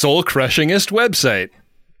 the soul-crushingest website.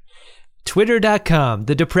 Twitter.com,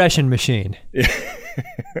 the depression machine.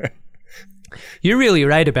 You're really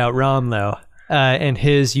right about Rom, though. And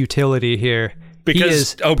his utility here.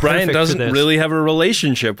 Because O'Brien doesn't really have a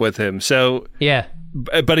relationship with him. So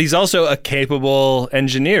but he's also a capable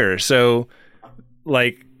engineer. So,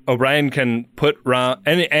 like, O'Brien can put Rom,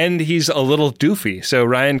 and he's a little doofy. So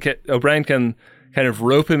O'Brien can kind of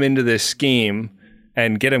rope him into this scheme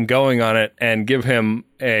and get him going on it, and give him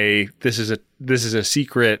this is a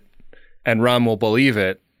secret, and Rom will believe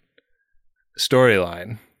it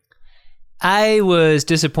storyline. I was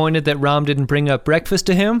disappointed that Rom didn't bring up breakfast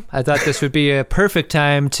to him. I thought this would be a perfect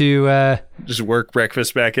time to just work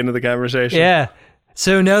breakfast back into the conversation. Yeah.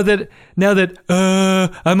 So now that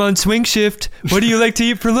I'm on swing shift, what do you like to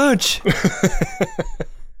eat for lunch?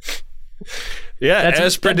 Yeah,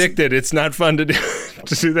 as predicted, it's not fun to do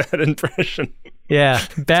that impression. Yeah,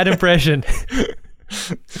 bad impression.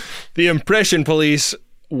 The impression police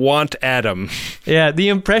want Adam. Yeah, the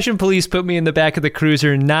impression police put me in the back of the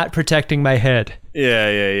cruiser, not protecting my head.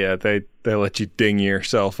 Yeah. They let you ding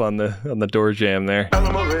yourself on the door jamb there. Come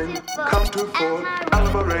to Fort.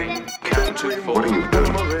 Come to Fort. What are you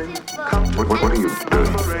doing? What are you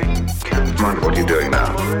doing? Mind what are you doing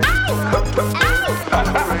now?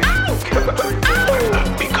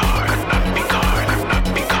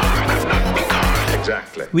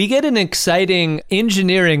 We get an exciting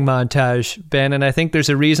engineering montage, Ben, and I think there's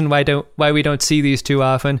a reason why we don't see these too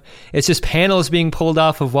often. It's just panels being pulled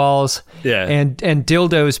off of walls, and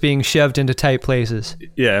dildos being shoved into tight places.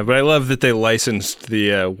 Yeah, but I love that they licensed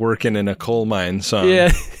the "Workin' in a Coal Mine" song.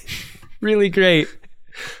 Yeah, really great.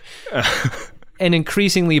 An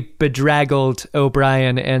increasingly bedraggled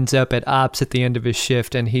O'Brien ends up at Ops at the end of his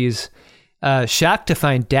shift, and he's shocked to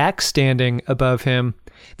find Dax standing above him.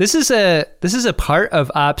 This is a part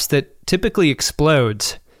of Ops that typically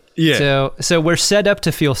explodes. Yeah. So we're set up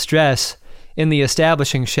to feel stress in the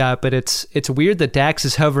establishing shot, but it's weird that Dax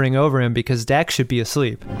is hovering over him because Dax should be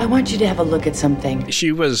asleep. I want you to have a look at something.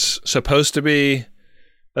 She was supposed to be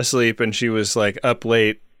asleep, and she was like up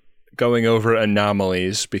late going over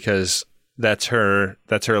anomalies because that's her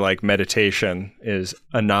like meditation is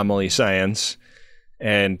anomaly science.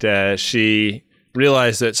 And she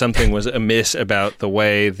realized that something was amiss about the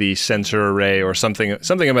way the sensor array or something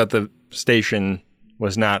about the station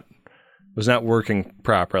was not working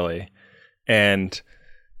properly. And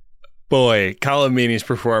boy, Colomini's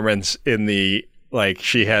performance in the like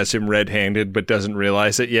she has him red-handed but doesn't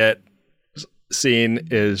realize it yet scene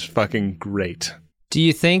is fucking great. Do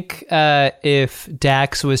you think if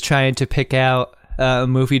Dax was trying to pick out a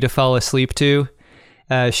movie to fall asleep to,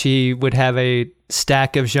 she would have a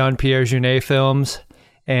stack of Jean-Pierre Jeunet films,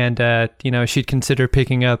 and she'd consider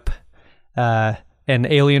picking up an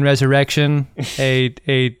Alien Resurrection, a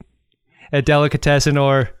Delicatessen,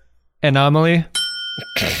 or Anomaly?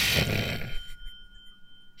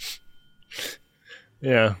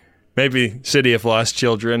 Yeah, maybe City of Lost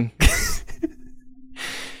Children.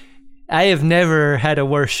 I have never had a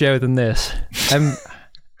worse show than this.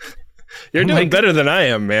 You're doing better than I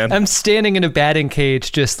am, man. I'm standing in a batting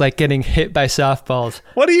cage just like getting hit by softballs.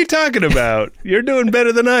 What are you talking about? You're doing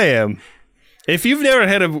better than I am. If you've never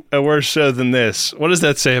had a worse show than this, what does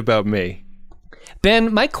that say about me?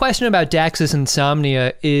 Ben, my question about Dax's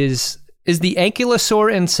insomnia is the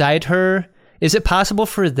ankylosaur inside her, is it possible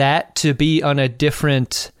for that to be on a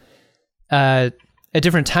different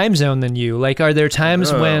time zone than you? Like, are there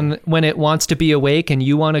times when it wants to be awake and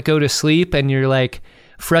you want to go to sleep and you're like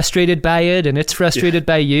frustrated by it and it's frustrated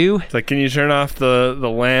by you? It's like, can you turn off the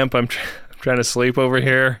lamp? I'm trying to sleep over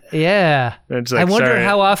here. Yeah. It's like, I wonder sorry,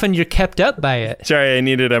 how often you're kept up by it. Sorry, I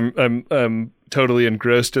need it. I'm totally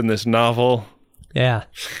engrossed in this novel. Yeah.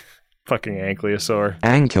 Fucking ankylosaur.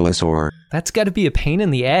 Ankylosaur. That's got to be a pain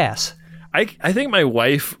in the ass. I think my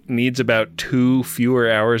wife needs about 2 fewer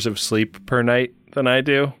hours of sleep per night than I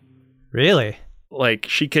do. Really? Like,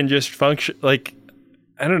 she can just function, like,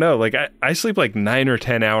 I don't know, like, I sleep like 9 or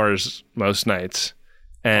 10 hours most nights.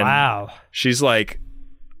 And wow. She's like,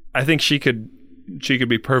 I think she could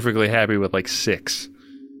be perfectly happy with like 6.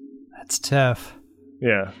 That's tough.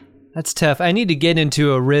 Yeah. That's tough. I need to get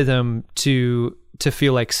into a rhythm to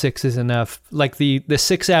feel like 6 is enough. Like the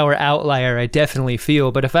 6-hour outlier I definitely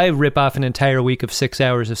feel, but if I rip off an entire week of 6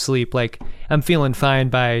 hours of sleep, like, I'm feeling fine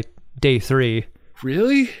by day 3.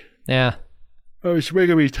 Really? Yeah. Oh, it's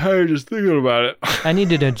making me tired just thinking about it. I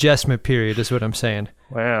need an adjustment period is what I'm saying.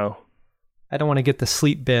 Wow. I don't want to get the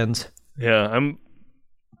sleep bends. Yeah, I'm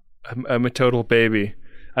a total baby.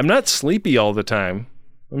 I'm not sleepy all the time.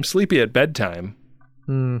 I'm sleepy at bedtime.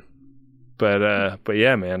 But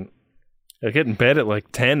yeah, man. I get in bed at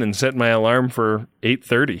like 10 and set my alarm for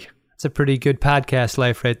 8:30. That's a pretty good podcast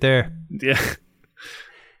life right there. Yeah.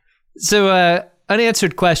 So,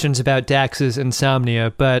 unanswered questions about Dax's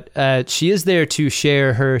insomnia, but she is there to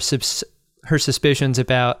share her suspicions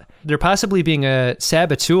about there possibly being a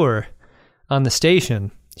saboteur on the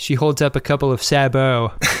station. She holds up a couple of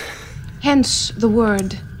sabots. Hence the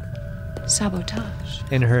word sabotage.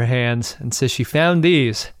 In her hands and says she found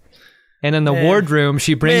these. And in the wardroom,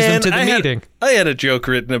 she brings them to the meeting. I had a joke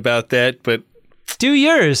written about that, but... Do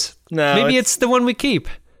yours. No, maybe it's the one we keep.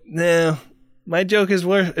 No, my joke is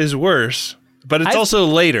worse, but it's also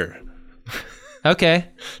later. Okay,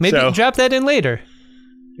 maybe drop that in later.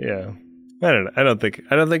 Yeah, I don't know. I don't think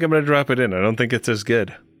I'm gonna drop it in. I don't think it's as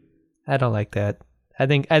good. I don't like that. I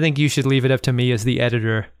think you should leave it up to me as the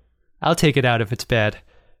editor. I'll take it out if it's bad.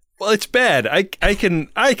 Well, it's bad. I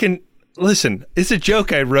can listen. It's a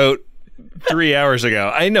joke I wrote 3 hours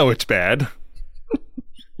ago. I know it's bad.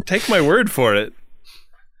 Take my word for it.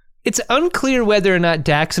 It's unclear whether or not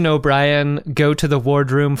Dax and O'Brien go to the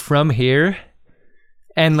wardroom from here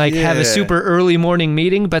and have a super early morning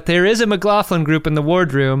meeting, but there is a McLaughlin group in the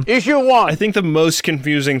wardroom. Issue 1. I think the most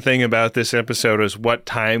confusing thing about this episode is what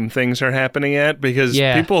time things are happening at, because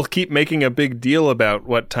people keep making a big deal about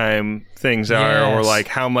what time things are or like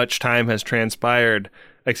how much time has transpired,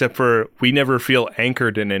 except for we never feel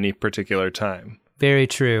anchored in any particular time. Very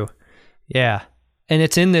true. Yeah. And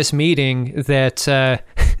it's in this meeting that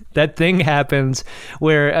that thing happens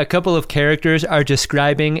where a couple of characters are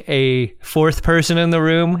describing a fourth person in the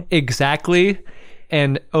room exactly,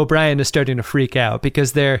 and O'Brien is starting to freak out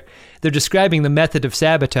because they're describing the method of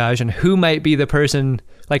sabotage and who might be the person,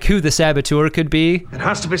 like who the saboteur could be. It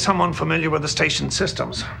has to be someone familiar with the station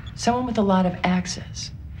systems. Someone with a lot of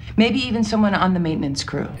access. Maybe even someone on the maintenance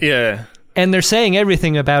crew. Yeah. And they're saying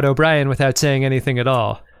everything about O'Brien without saying anything at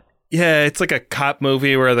all. Yeah, it's like a cop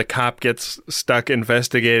movie where the cop gets stuck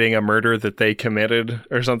investigating a murder that they committed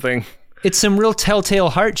or something. It's some real Telltale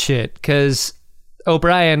Heart shit, because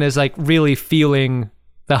O'Brien is like really feeling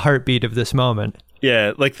the heartbeat of this moment.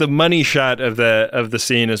 Yeah, like the money shot of the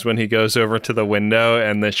scene is when he goes over to the window,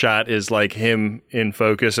 and the shot is like him in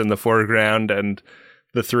focus in the foreground and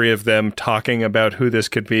the three of them talking about who this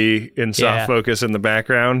could be in soft focus in the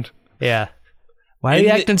background. Yeah. Why are you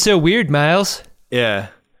acting so weird, Miles? Yeah.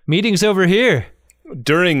 Meeting's over here.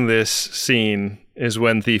 During this scene is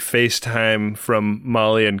when the FaceTime from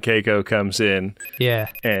Molly and Keiko comes in. Yeah.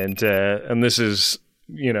 And this is,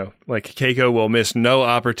 like Keiko will miss no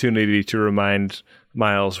opportunity to remind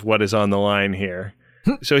Miles what is on the line here.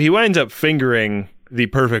 So he winds up fingering the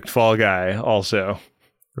perfect fall guy also.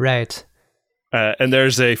 Right. And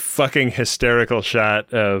there's a fucking hysterical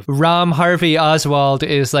shot of Rom Harvey Oswald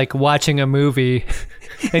is like watching a movie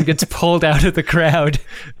and gets pulled out of the crowd.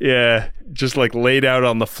 Yeah, just like laid out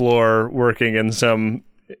on the floor working in some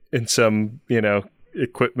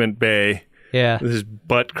equipment bay. Yeah. With his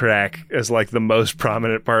butt crack as like the most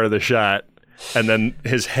prominent part of the shot. And then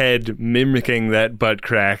his head mimicking that butt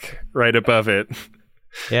crack right above it.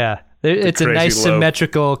 Yeah. It's a nice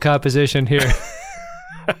symmetrical composition here.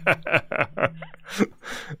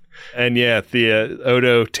 And yeah, the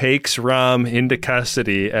Odo takes Rom into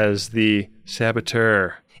custody as the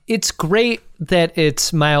saboteur. It's great that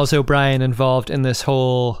it's Miles O'Brien involved in this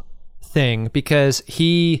whole thing because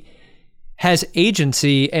he has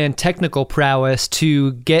agency and technical prowess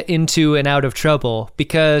to get into and out of trouble.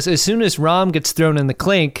 Because as soon as Rom gets thrown in the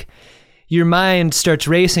clink, your mind starts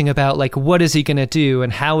racing about like, what is he going to do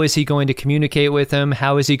and how is he going to communicate with him?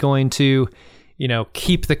 How is he going to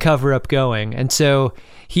keep the cover up going? And so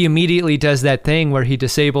he immediately does that thing where he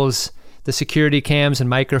disables the security cams and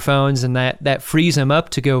microphones, and that frees him up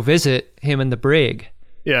to go visit him in the brig.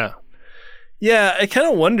 Yeah. Yeah, I kind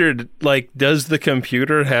of wondered, like, does the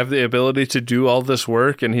computer have the ability to do all this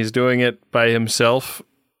work and he's doing it by himself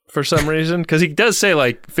for some reason? Because he does say,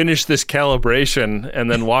 like, finish this calibration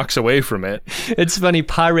and then walks away from it. It's funny,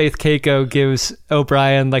 Pa-Wraith Keiko gives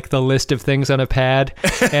O'Brien, like, the list of things on a pad.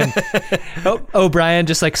 And O'Brien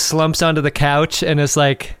just, like, slumps onto the couch and is,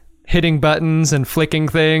 like, hitting buttons and flicking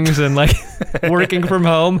things and, like, working from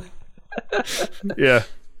home. Yeah.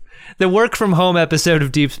 The work from home episode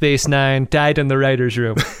of Deep Space Nine died in the writer's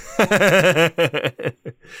room.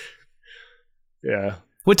 Yeah.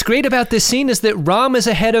 What's great about this scene is that Rom is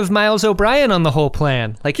ahead of Miles O'Brien on the whole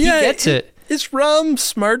plan. Like, he gets it. Is Rom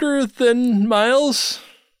smarter than Miles?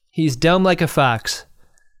 He's dumb like a fox.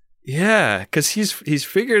 Yeah, because he's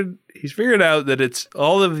figured out that it's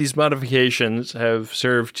all of these modifications have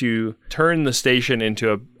served to turn the station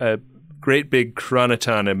into a great big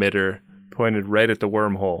chronoton emitter pointed right at the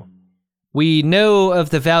wormhole. We know of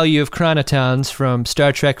the value of chronotons from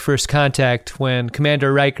Star Trek First Contact when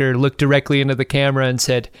Commander Riker looked directly into the camera and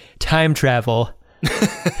said, time travel.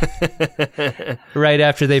 Right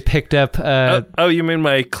after they picked up... oh, you mean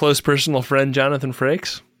my close personal friend, Jonathan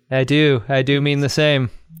Frakes? I do mean the same.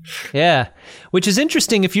 Yeah. Which is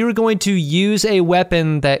interesting if you were going to use a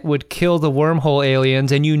weapon that would kill the wormhole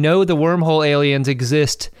aliens, and you know the wormhole aliens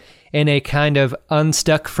exist in a kind of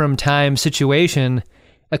unstuck from time situation...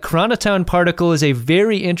 A chronoton particle is a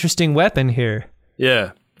very interesting weapon here.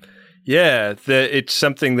 Yeah. Yeah, it's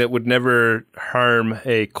something that would never harm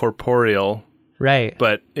a corporeal. Right.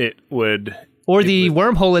 But it would... Or the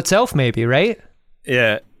wormhole itself, maybe, right?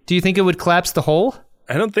 Yeah. Do you think it would collapse the hole?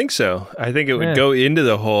 I don't think so. I think it would go into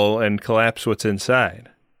the hole and collapse what's inside.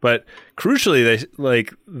 But crucially, they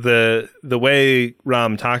like the way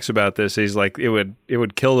Rom talks about this, he's like, it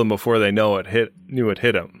would kill them before they knew it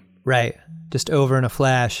hit them. Right. Just over in a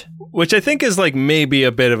flash. Which I think is like maybe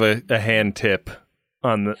a bit of a hand tip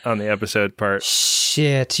on the episode part.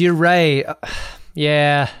 Shit, you're right.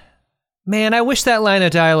 Yeah. Man, I wish that line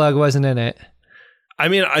of dialogue wasn't in it. I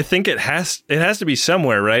mean, I think it has to be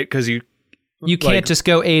somewhere, right? Because you can't just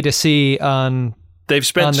go A to C on. They've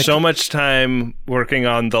spent so much time working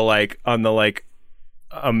on the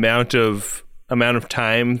amount of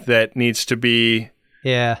time that needs to be.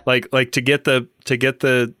 Yeah. Like to get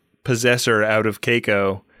the possessor out of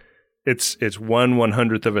Keiko, it's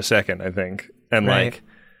 1/100th of a second, I think. And Right. like,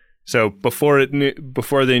 so before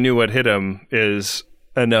they knew what hit him is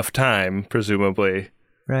enough time, presumably.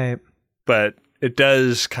 Right. But it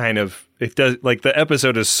does like the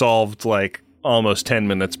episode is solved like almost 10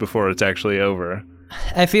 minutes before it's actually over.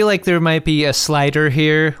 I feel like there might be a slider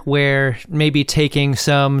here where maybe taking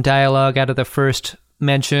some dialogue out of the first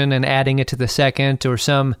mention and adding it to the second, or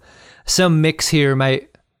some mix here might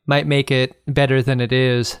make it better than it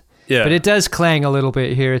is. Yeah. But it does clang a little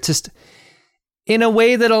bit here. It's just in a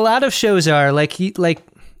way that a lot of shows are like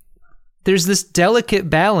there's this delicate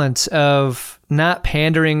balance of not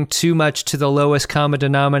pandering too much to the lowest common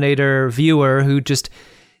denominator viewer who just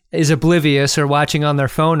is oblivious or watching on their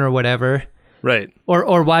phone or whatever. Right.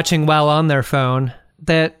 Or watching while on their phone.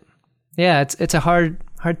 That, yeah, it's a hard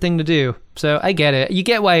thing to do. So I get it. You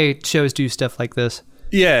get why shows do stuff like this.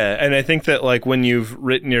 Yeah, and I think that like when you've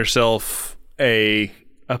written yourself a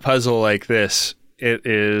puzzle like this, it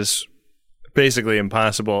is basically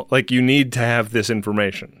impossible. Like you need to have this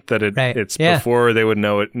information that it's before they would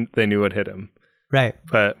know it. They knew what hit him. Right.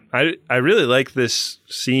 But I really like this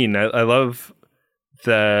scene. I love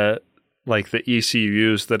the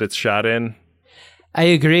ECUs that it's shot in. I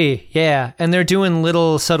agree. Yeah, and they're doing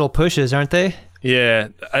little subtle pushes, aren't they? Yeah,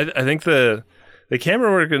 I think the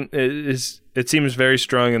camera work it seems very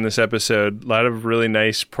strong in this episode. A lot of really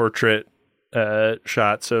nice portrait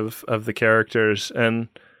shots of the characters, and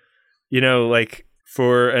you know, like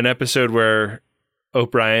for an episode where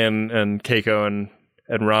O'Brien and Keiko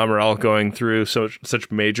and Rom are all going through such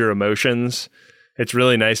major emotions, it's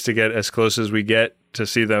really nice to get as close as we get to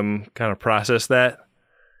see them kind of process that.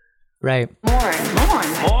 Right.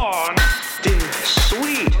 Morn. Dude,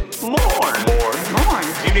 sweet. Morn.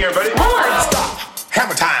 You hear, buddy? Stop.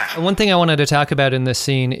 Hammer time. One thing I wanted to talk about in this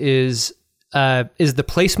scene is the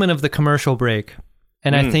placement of the commercial break.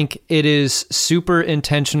 And I think it is super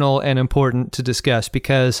intentional and important to discuss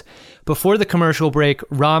because before the commercial break,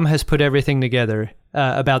 Rom has put everything together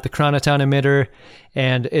about the chronoton emitter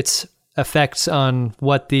and its effects on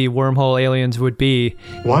what the wormhole aliens would be.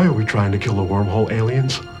 Why are we trying to kill the wormhole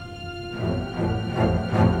aliens?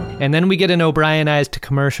 And then we get an O'Brienized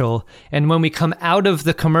commercial. And when we come out of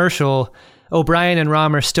the commercial, O'Brien and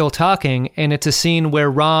Rom are still talking. And it's a scene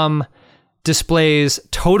where Rom displays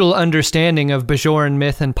total understanding of Bajoran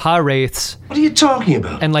myth and Pa-wraiths. What are you talking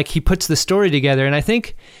about? And like he puts the story together. And I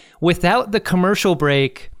think without the commercial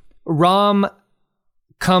break, Rom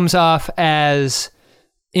comes off as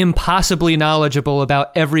impossibly knowledgeable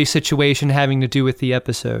about every situation having to do with the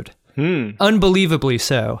episode. Unbelievably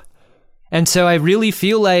so. And so I really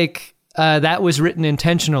feel like that was written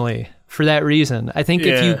intentionally for that reason. I think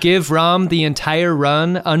if you give Rom the entire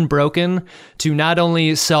run unbroken to not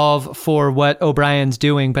only solve for what O'Brien's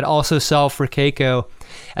doing, but also solve for Keiko,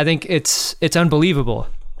 I think it's unbelievable.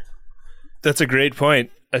 That's a great point.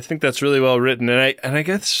 I think that's really well written. And I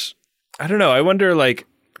guess, I don't know, I wonder like,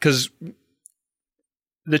 because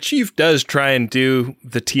the chief does try and do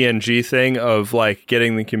the TNG thing of like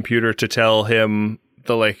getting the computer to tell him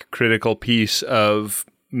the like critical piece of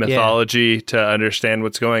mythology to understand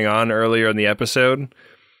what's going on earlier in the episode.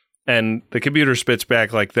 And the computer spits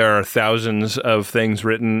back like there are thousands of things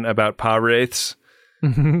written about Pa-wraiths.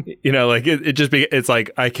 You know, like it's like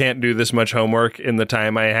I can't do this much homework in the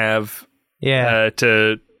time I have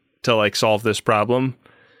to like solve this problem.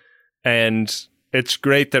 And it's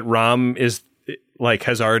great that Rom is like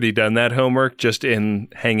has already done that homework just in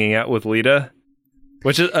hanging out with Lita.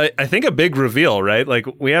 Which is, I think, a big reveal, right? Like,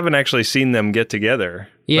 we haven't actually seen them get together.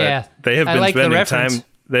 Yeah. But they have been spending time.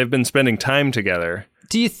 They've been spending time together.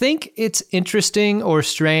 Do you think it's interesting or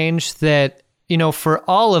strange that, you know, for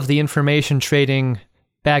all of the information trading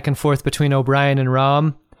back and forth between O'Brien and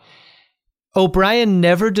Rom, O'Brien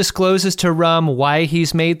never discloses to Rom why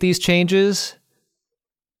he's made these changes,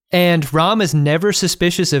 and Rom is never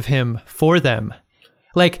suspicious of him for them.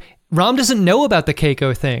 Like, Rom doesn't know about the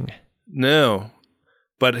Keiko thing. No.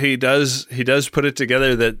 But he does put it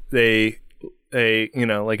together that they you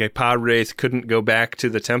know, like a Pa-wraith couldn't go back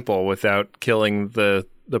to the temple without killing the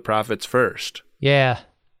prophets first. Yeah.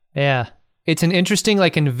 It's an interesting,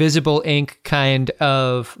 like, invisible ink kind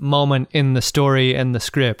of moment in the story and the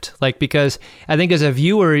script. Like, because I think as a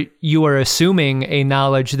viewer, you are assuming a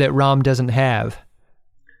knowledge that Rom doesn't have.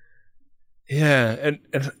 Yeah, and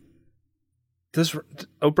this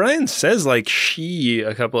O'Brien says, like, she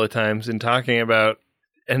a couple of times in talking about...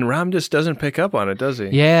 And Rom just doesn't pick up on it, does he?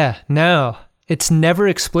 Yeah, no. It's never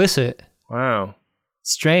explicit. Wow.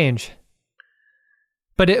 Strange.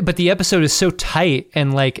 But the episode is so tight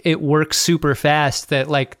and like it works super fast that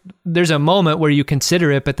like there's a moment where you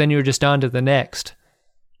consider it, but then you're just on to the next.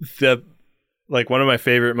 one of my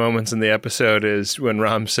favorite moments in the episode is when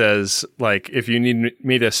Rom says, like, if you need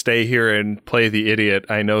me to stay here and play the idiot,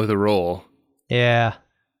 I know the role. Yeah.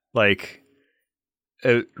 Like,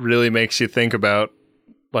 it really makes you think about,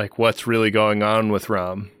 like, what's really going on with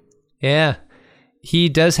Rom. Yeah. He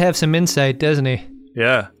does have some insight, doesn't he?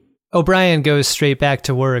 Yeah. O'Brien goes straight back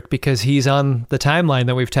to work because he's on the timeline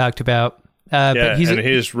that we've talked about. But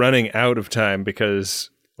he's running out of time because,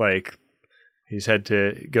 like, he's had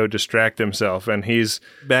to go distract himself, and he's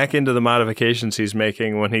back into the modifications he's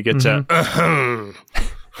making when he gets out.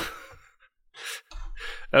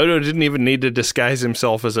 Odo didn't even need to disguise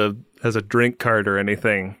himself as a drink cart or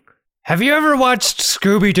anything. Have you ever watched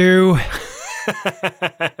Scooby-Doo?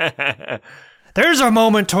 There's a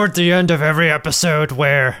moment toward the end of every episode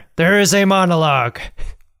where there is a monologue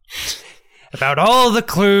about all the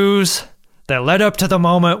clues that led up to the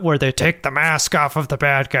moment where they take the mask off of the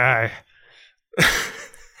bad guy.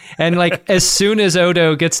 And, like, as soon as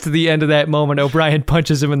Odo gets to the end of that moment, O'Brien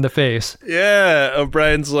punches him in the face. Yeah,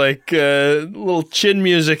 O'Brien's like, little chin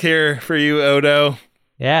music here for you, Odo.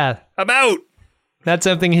 Yeah. I'm out! That's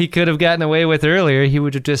something he could have gotten away with earlier. He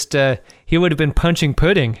would have just, he would have been punching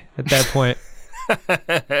pudding at that point.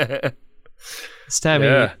 This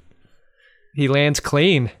time he lands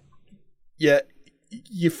clean. Yeah,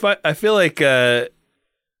 I feel like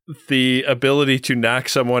the ability to knock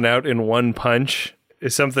someone out in one punch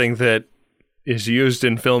is something that is used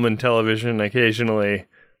in film and television occasionally.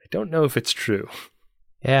 I don't know if it's true.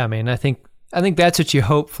 Yeah, I mean, I think that's what you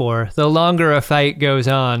hope for. The longer a fight goes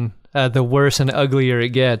on, the worse and uglier it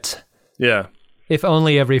gets. Yeah. If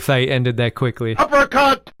only every fight ended that quickly.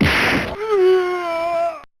 Uppercut!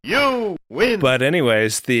 You win! But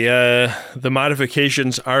anyways, the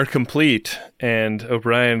modifications are complete, and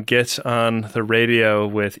O'Brien gets on the radio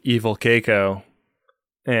with Evil Keiko,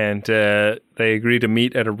 and they agree to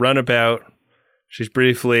meet at a runabout. She's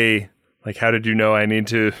briefly like, how did you know I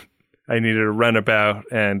needed a runabout?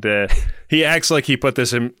 And he acts like he put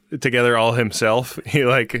this together all himself. He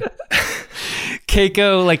like...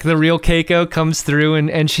 Keiko, like the real Keiko, comes through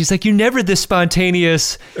and she's like, "You're never this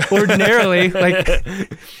spontaneous ordinarily." Like,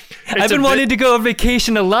 I've been wanting to go on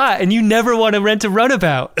vacation a lot, and you never want to rent a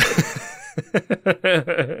runabout.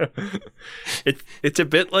 It's a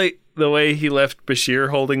bit like the way he left Bashir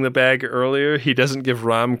holding the bag earlier. He doesn't give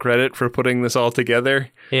Rom credit for putting this all together.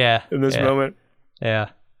 Yeah, in this moment. Yeah,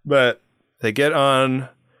 but they get on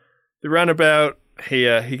the runabout.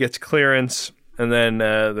 He gets clearance. And then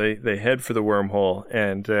they head for the wormhole,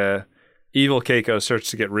 and Evil Keiko starts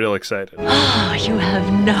to get real excited. Oh, you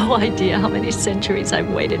have no idea how many centuries I've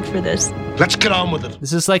waited for this. Let's get on with it.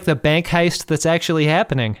 This is like the bank heist that's actually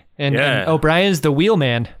happening, and O'Brien's the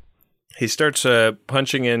wheelman. He starts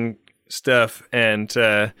punching in stuff, and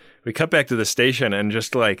we cut back to the station, and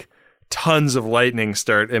just like tons of lightning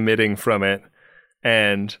start emitting from it.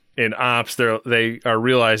 And in ops, they are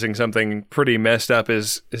realizing something pretty messed up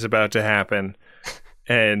is about to happen.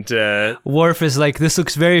 And Worf is like, "This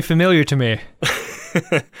looks very familiar to me."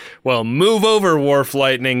 Well, move over, Worf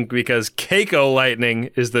Lightning, because Keiko Lightning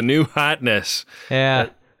is the new hotness. Yeah.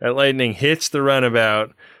 That lightning hits the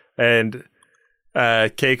runabout, and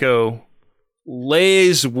Keiko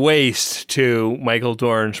lays waste to Michael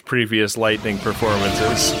Dorn's previous lightning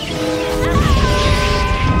performances.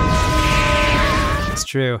 It's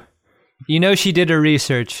true. You know she did her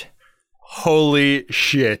research. Holy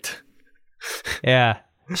shit. Yeah,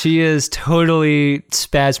 she is totally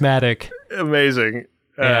spasmatic. Amazing.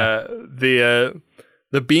 Yeah.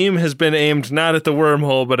 The beam has been aimed not at the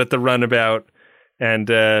wormhole, but at the runabout. And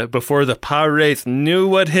before the power wraith knew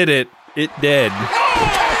what hit it, it dead.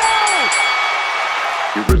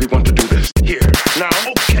 You really want to do this? Here, now,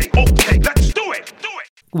 okay, let's do it!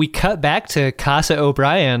 We cut back to Casa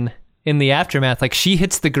O'Brien in the aftermath. Like, she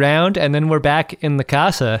hits the ground, and then we're back in the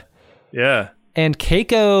casa. Yeah. And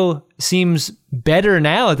Keiko seems better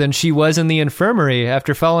now than she was in the infirmary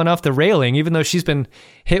after falling off the railing, even though she's been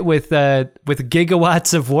hit with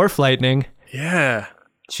gigawatts of Worf lightning. Yeah.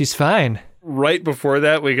 She's fine. Right before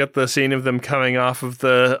that, we got the scene of them coming off of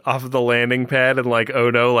the landing pad, and like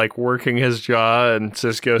Odo like working his jaw, and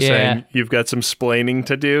Cisco saying, "You've got some splaining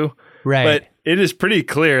to do." Right. But it is pretty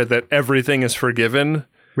clear that everything is forgiven.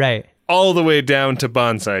 Right. All the way down to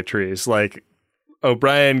bonsai trees. Like,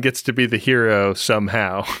 O'Brien gets to be the hero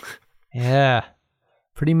somehow. Yeah.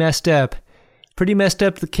 Pretty messed up. Pretty messed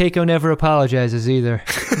up that Keiko never apologizes either.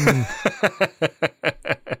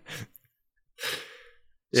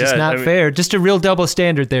 It's just not fair. Just a real double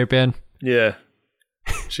standard there, Ben. Yeah.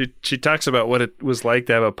 She talks about what it was like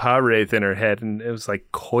to have a power wraith in her head, and it was like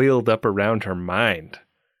coiled up around her mind.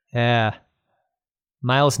 Yeah.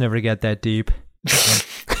 Miles never got that deep.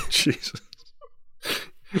 Jesus.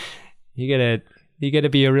 You gotta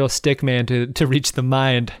be a real stick man to reach the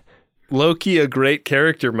mind. Loki, a great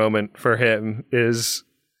character moment for him is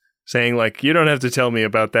saying, like, you don't have to tell me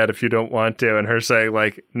about that if you don't want to. And her saying,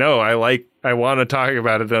 like, no, I want to talk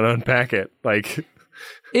about it and unpack it. Like,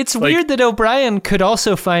 it's weird that O'Brien could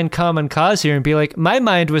also find common cause here and be like, my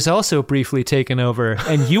mind was also briefly taken over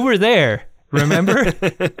and you were there. Remember?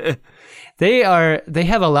 They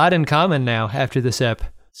have a lot in common now after this ep.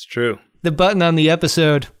 It's true. The button on the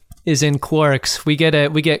episode is in Quarks. We get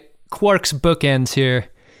Quarks bookends here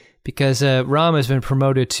because Rom has been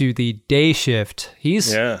promoted to the day shift.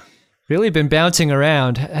 He's really been bouncing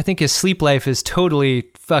around. I think his sleep life is totally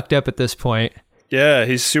fucked up at this point. Yeah,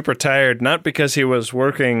 he's super tired, not because he was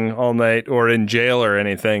working all night or in jail or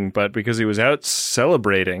anything, but because he was out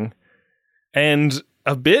celebrating. And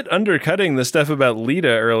a bit undercutting the stuff about Lita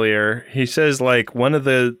earlier, he says, like, one of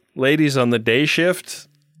the ladies on the day shift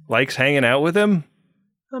likes hanging out with him.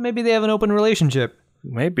 Well, maybe they have an open relationship.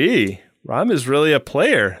 Maybe. Rom is really a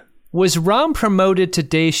player. Was Rom promoted to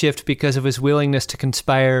day shift because of his willingness to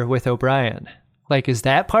conspire with O'Brien? Like, is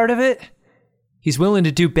that part of it? He's willing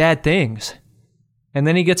to do bad things. And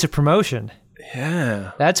then he gets a promotion.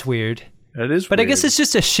 Yeah. That's weird. That is But weird. I guess it's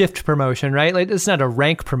just a shift promotion, right? Like, it's not a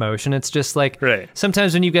rank promotion. It's just like,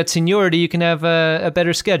 sometimes when you get seniority, you can have a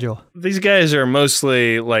better schedule. These guys are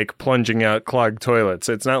mostly, like, plunging out clogged toilets.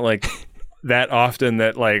 It's not like that often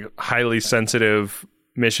that, like, highly sensitive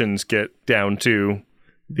missions get down to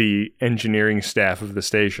the engineering staff of the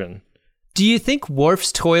station. Do you think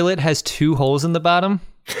Worf's toilet has 2 holes in the bottom?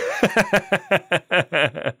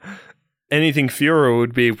 Anything fewer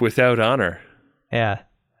would be without honor. Yeah.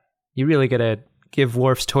 You really gotta give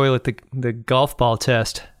Worf's toilet the golf ball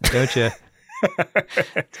test, don't you?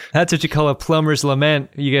 That's what you call a plumber's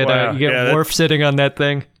lament. You get Worf sitting on that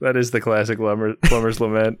thing. That is the classic plumber's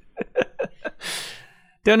lament.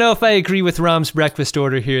 Don't know if I agree with Rom's breakfast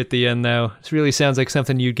order here at the end, though. This really sounds like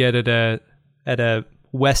something you'd get at a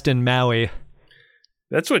Westin Maui.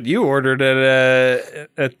 That's what you ordered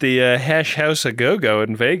at the Hash House A Go-Go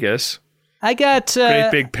in Vegas. I got great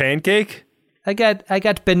big pancake. I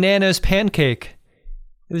got bananas pancake.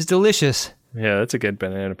 It was delicious. Yeah, that's a good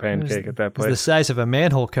banana pancake at that place. It was the size of a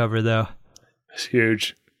manhole cover, though. It's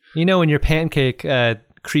huge. You know when your pancake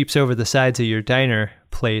creeps over the sides of your diner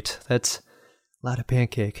plate, that's a lot of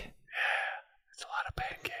pancake. Yeah, it's a lot of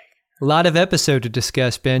pancake. A lot of episode to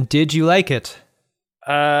discuss, Ben. Did you like it?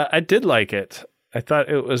 I did like it. I thought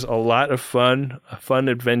it was a lot of fun, a fun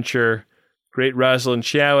adventure. Great Rosalind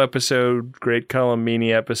Xiao episode, great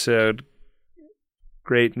Colomini episode,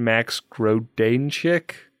 great Max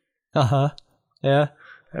Grodanchik. Uh-huh. Yeah.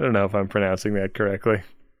 I don't know if I'm pronouncing that correctly.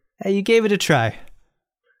 Hey, you gave it a try.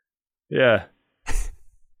 Yeah.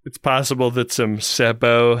 It's possible that some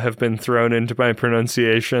Sebo have been thrown into my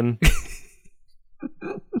pronunciation.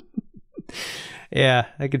 Yeah,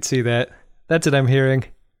 I could see that. That's what I'm hearing.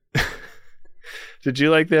 Did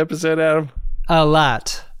you like the episode, Adam? A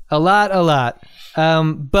lot. But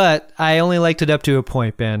I only liked it up to a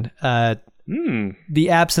point, Ben. The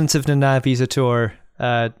absence of Nana Visitor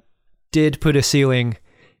did put a ceiling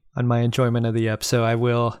on my enjoyment of the ep, so I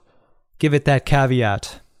will give it that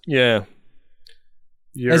caveat. Yeah.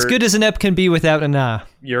 As good as an ep can be without Nana.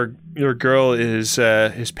 Your girl is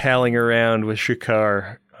palling around with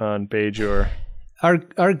Shakar on Bajor.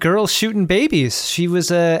 Our girl's shooting babies. She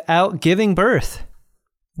was out giving birth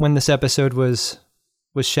when this episode was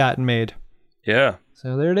shot and made. Yeah.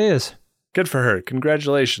 So there it is. Good for her.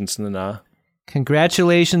 Congratulations, Nana.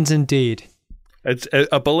 Congratulations indeed. It's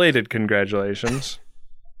a belated congratulations.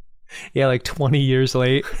 Yeah, like 20 years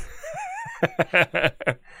late.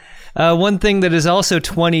 One thing that is also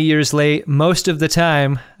 20 years late most of the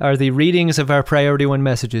time are the readings of our Priority 1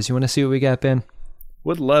 messages. You want to see what we got, Ben?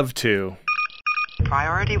 Would love to.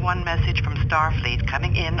 Priority 1 message from Starfleet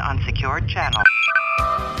coming in on secured channel.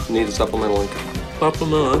 Need a supplemental income.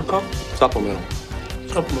 Supplemental income? Supplemental.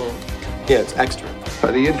 Yeah, it's extra.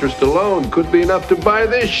 The interest alone could be enough to buy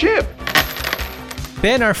this ship.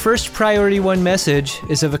 Ben, our first Priority 1 message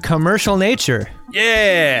is of a commercial nature.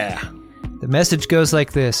 Yeah! The message goes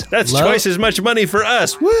like this. That's twice as much money for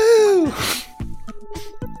us. Woo!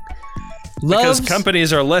 Because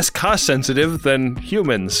companies are less cost sensitive than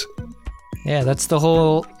humans. Yeah, that's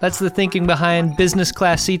the thinking behind business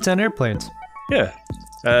class seats on airplanes. Yeah.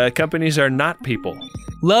 Companies are not people.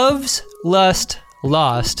 Love's Lust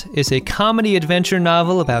Lost is a comedy adventure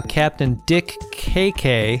novel about Captain Dick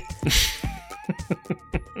KK.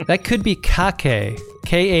 That could be Kake.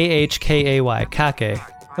 K-A-H-K-A-Y. Kake.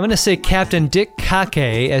 I'm going to say Captain Dick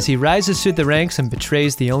Kake as he rises through the ranks and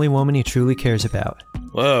betrays the only woman he truly cares about.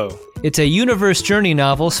 Whoa. It's a universe journey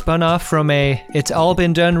novel spun off from a It's All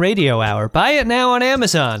Been Done radio hour. Buy it now on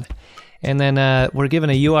Amazon. And then we're given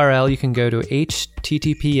a URL. You can go to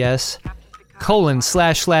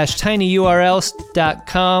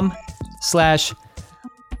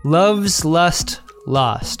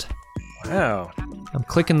https://tinyurls.com/loveslustlost. Wow. I'm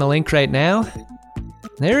clicking the link right now.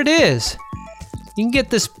 There it is. You can get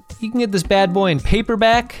this bad boy in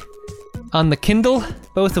paperback, on the Kindle,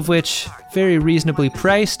 both of which very reasonably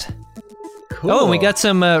priced. Cool. Oh, and we got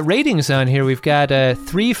some ratings on here. We've got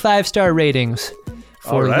 3 5-star ratings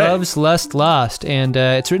for right. Love's Lust Lost, and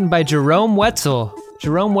it's written by Jerome Wetzel.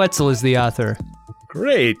 Jerome Wetzel is the author.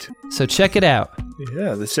 Great. So check it out.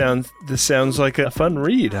 Yeah, this sounds like a fun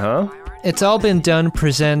read, huh? It's All Been Done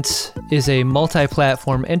Presents is a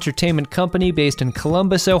multi-platform entertainment company based in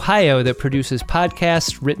Columbus, Ohio that produces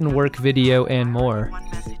podcasts, written work, video, and more.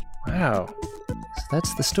 Wow. So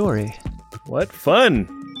that's the story. What fun.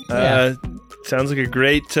 Yeah. Sounds like a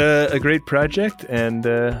great project, and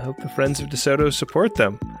hope the Friends of DeSoto support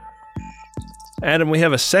them. Adam, we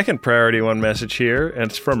have a second Priority One message here,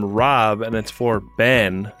 and it's from Rob, and it's for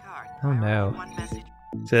Ben. Oh no.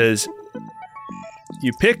 It says,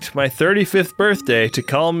 you picked my 35th birthday to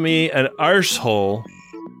call me an arsehole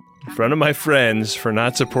in front of my friends for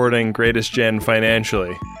not supporting Greatest Gen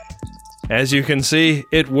financially. As you can see,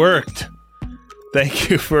 it worked. Thank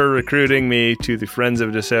you for recruiting me to the Friends of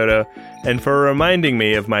DeSoto and for reminding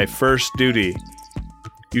me of my first duty.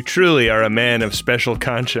 You truly are a man of special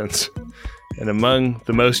conscience and among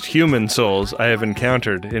the most human souls I have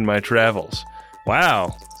encountered in my travels.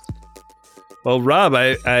 Wow. Well, Rob,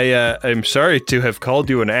 I'm sorry to have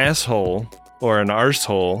called you an asshole or an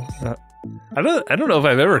arsehole. I don't know if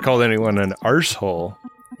I've ever called anyone an arsehole.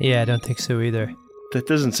 Yeah, I don't think so either. That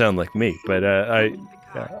doesn't sound like me, but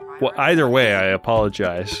well, either way, I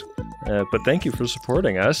apologize. But thank you for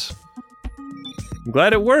supporting us. I'm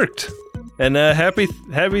glad it worked, and happy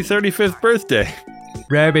 35th birthday.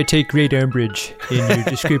 Rob, I take great umbrage in your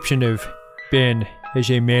description of Ben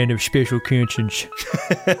as a man of special conscience.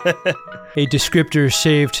 A descriptor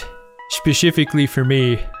saved specifically for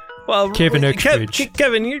me, well, Kevin Uxbridge.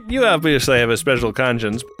 Kevin, you obviously have a special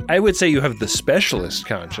conscience. I would say you have the specialist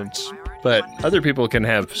conscience, but other people can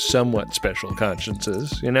have somewhat special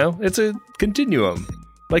consciences, you know? It's a continuum,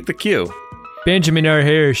 like the Q. Benjamin R.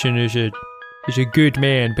 Harrison is a good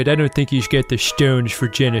man, but I don't think he's got the stones for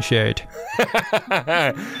genocide.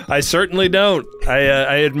 I certainly don't.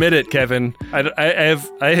 I admit it, Kevin. I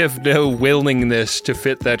have no willingness to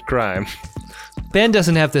fit that crime. Ben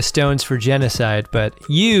doesn't have the stones for genocide, but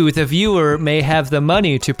you, the viewer, may have the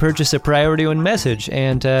money to purchase a Priority One message,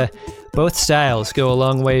 and both styles go a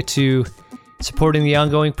long way to supporting the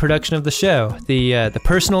ongoing production of the show. The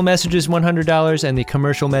personal message is $100, and the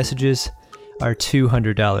commercial messages are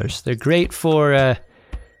 $200. They're great for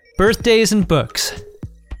birthdays and books,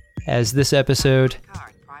 as this episode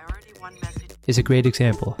is a great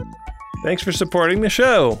example. Thanks for supporting the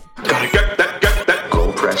show. Gotta get that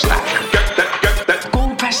gold press latch. Get that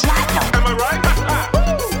gold press latch. Am I right?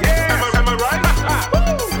 Yeah. Am I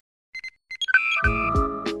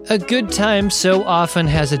right? A good time so often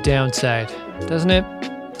has a downside, doesn't it?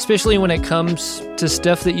 Especially when it comes to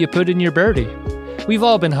stuff that you put in your birdie. We've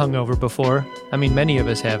all been hungover before. I mean, many of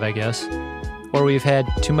us have, I guess. Or we've had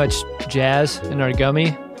too much jazz in our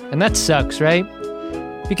gummy. And that sucks, right?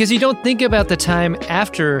 Because you don't think about the time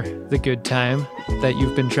after the good time that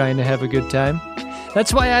you've been trying to have a good time.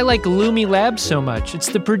 That's why I like Lumi Labs so much. It's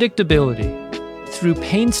the predictability. Through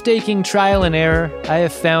painstaking trial and error, I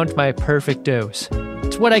have found my perfect dose.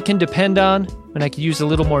 It's what I can depend on when I could use a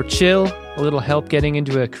little more chill, a little help getting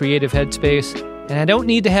into a creative headspace, and I don't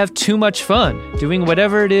need to have too much fun doing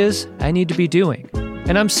whatever it is I need to be doing.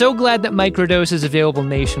 And I'm so glad that Microdose is available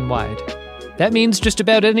nationwide. That means just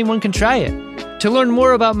about anyone can try it. To learn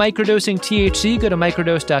more about microdosing THC, go to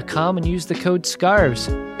microdose.com and use the code SCARVES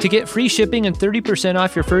to get free shipping and 30%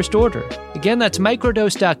 off your first order. Again, that's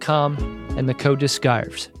microdose.com and the code is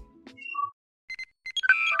SCARVES.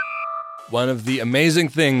 One of the amazing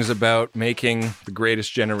things about making The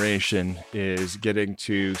Greatest Generation is getting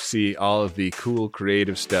to see all of the cool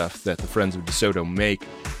creative stuff that the Friends of DeSoto make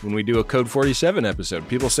when we do a Code 47 episode.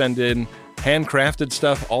 People send in handcrafted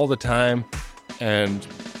stuff all the time, and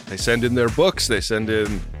they send in their books, they send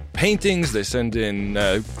in paintings, they send in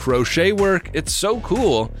crochet work. It's so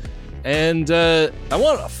cool. And I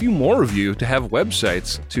want a few more of you to have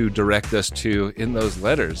websites to direct us to in those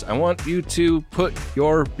letters. I want you to put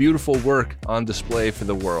your beautiful work on display for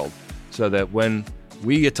the world so that when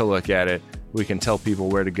we get to look at it, we can tell people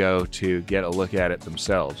where to go to get a look at it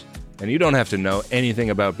themselves. And you don't have to know anything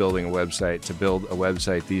about building a website to build a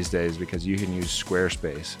website these days because you can use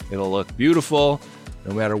Squarespace. It'll look beautiful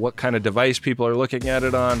no matter what kind of device people are looking at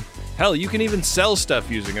it on. Hell, you can even sell stuff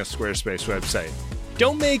using a Squarespace website.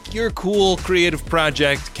 Don't make your cool creative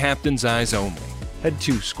project Captain's Eyes only. Head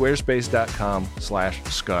to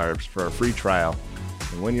squarespace.com/scarves for a free trial.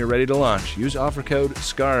 And when you're ready to launch, use offer code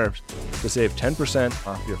SCARVES to save 10%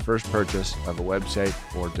 off your first purchase of a website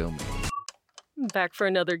or domain. Back for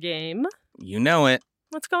another game. You know it.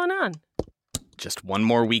 What's going on? Just one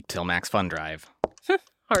more week till Max Fun Drive.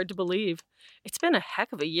 Hard to believe. It's been a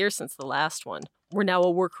heck of a year since the last one. We're now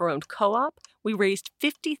a worker-owned co-op. We raised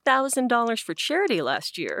 $50,000 for charity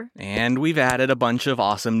last year. And we've added a bunch of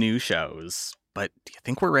awesome new shows. But do you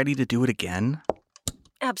think we're ready to do it again?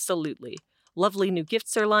 Absolutely. Lovely new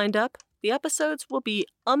gifts are lined up. The episodes will be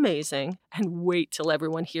amazing, and wait till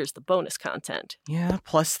everyone hears the bonus content. Yeah,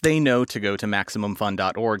 plus they know to go to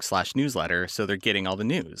MaximumFun.org/newsletter, so they're getting all the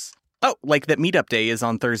news. Oh, like that meetup day is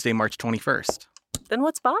on Thursday, March 21st. Then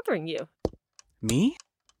what's bothering you? Me?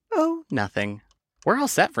 Oh, nothing. We're all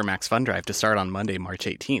set for Max Fun Drive to start on Monday, March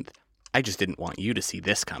 18th. I just didn't want you to see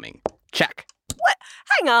this coming. Check. What?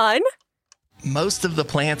 Hang on. Most of the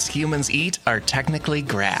plants humans eat are technically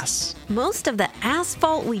grass. Most of the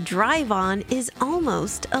asphalt we drive on is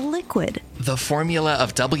almost a liquid. The formula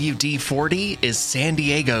of WD-40 is San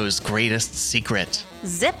Diego's greatest secret.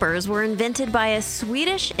 Zippers were invented by a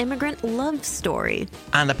Swedish immigrant love story.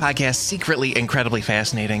 On the podcast Secretly Incredibly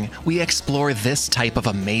Fascinating, we explore this type of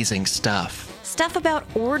amazing stuff. Stuff about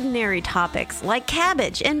ordinary topics like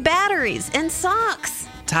cabbage and batteries and socks.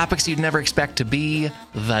 Topics you'd never expect to be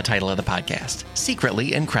the title of the podcast.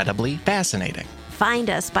 Secretly Incredibly Fascinating. Find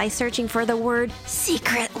us by searching for the word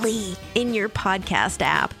secretly in your podcast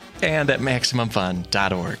app. And at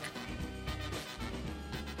MaximumFun.org.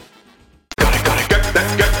 Go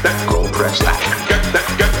press that. Get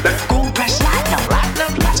that. Go press platinum.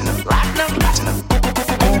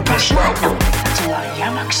 Go press platinum. To our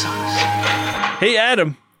Yamaxons. Hey,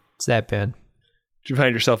 Adam. What's that, Ben? Did you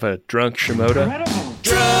find yourself a drunk Shimoda?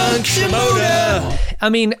 Drunk Shimoda! I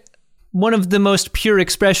mean, one of the most pure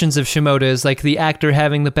expressions of Shimoda is like the actor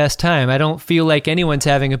having the best time. I don't feel like anyone's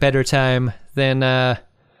having a better time than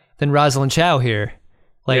Rosalind Chow here.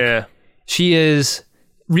 Like, she is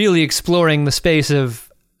really exploring the space of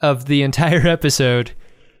the entire episode,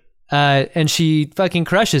 and she fucking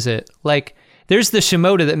crushes it. Like, there's the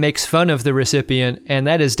Shimoda that makes fun of the recipient, and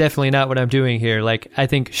that is definitely not what I'm doing here. Like, I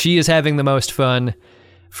think she is having the most fun.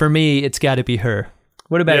 For me, it's got to be her.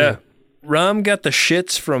 What about you? Rom got the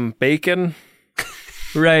shits from bacon.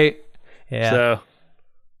 Right. Yeah. So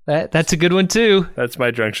that's a good one, too. That's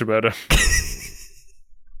my drunk Shimoda.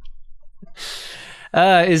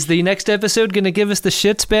 Is the next episode going to give us the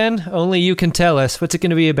shits, Ben? Only you can tell us. What's it going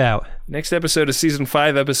to be about? Next episode is Season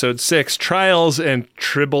 5, Episode 6, Trials and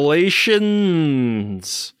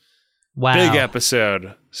Tribulations. Wow. Big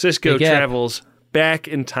episode. Cisco travels back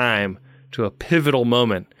in time to a pivotal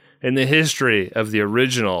moment in the history of the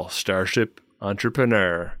original Starship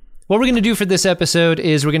Entrepreneur. What we're going to do for this episode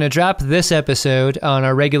is we're going to drop this episode on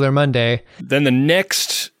our regular Monday. Then the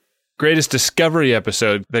next Greatest Discovery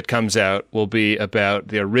episode that comes out will be about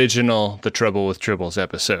the original The Trouble with Tribbles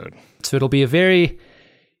episode. So it'll be a very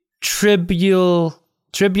tribular,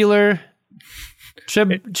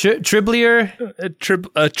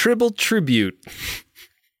 a tribble tribute.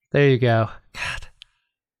 There you go. God,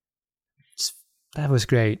 that was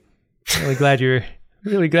great. Really glad you're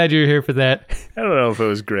here for that. I don't know if it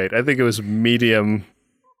was great. I think it was medium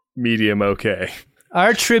okay.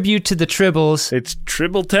 Our tribute to the Tribbles. It's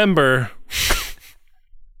Tribble Timber.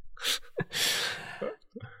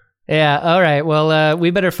 Yeah, all right. Well,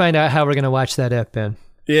 we better find out how we're going to watch that up, Ben.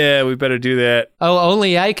 Yeah, we better do that. Oh,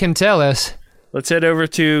 only I can tell us. Let's head over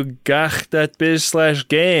to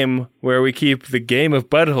gach.biz/game, where we keep the game of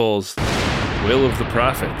buttholes, Will of the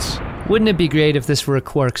Prophets. Wouldn't it be great if this were a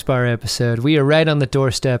Quarks Bar episode? We are right on the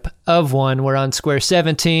doorstep of one. We're on Square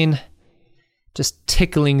 17, just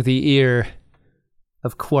tickling the ear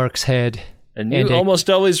of Quark's head. And you almost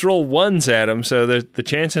always roll ones at him, so the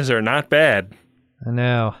chances are not bad. I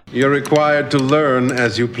know. You're required to learn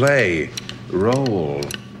as you play. Roll.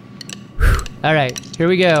 All right, here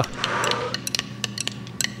we go.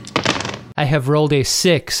 I have rolled a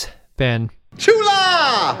 6, Ben.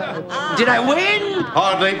 Chula! Did I win?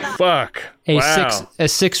 Hardly. Fuck. A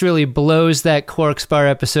 6 really blows that Quarks Bar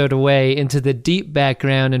episode away into the deep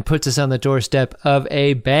background and puts us on the doorstep of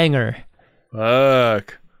a banger.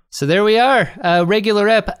 Fuck. So there we are, a regular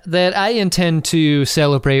ep that I intend to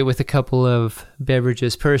celebrate with a couple of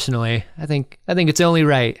beverages personally. I think it's only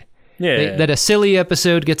right that a silly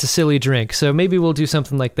episode gets a silly drink. So maybe we'll do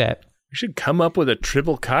something like that. We should come up with a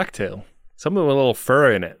triple cocktail. Something with a little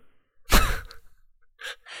fur in it.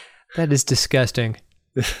 That is disgusting.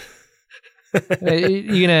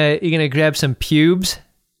 You gonna grab some pubes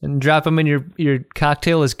and drop them in your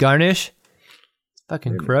cocktail as garnish? It's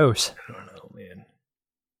fucking gross. I don't know, man.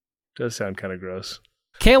 Does sound kind of gross.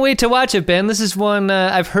 Can't wait to watch it, Ben. This is one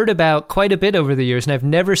I've heard about quite a bit over the years, and I've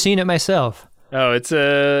never seen it myself. Oh, it's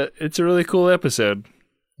a really cool episode.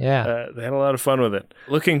 Yeah. They had a lot of fun with it.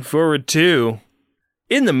 Looking forward to.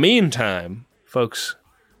 In the meantime, folks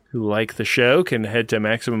who like the show can head to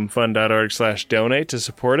MaximumFun.org/donate to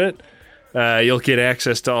support it. You'll get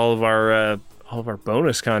access to all of our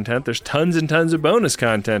bonus content. There's tons and tons of bonus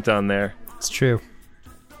content on there. It's true.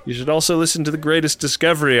 You should also listen to The Greatest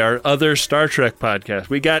Discovery, our other Star Trek podcast.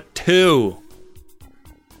 We got 2.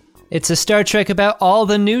 It's a Star Trek about all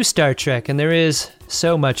the new Star Trek, and there is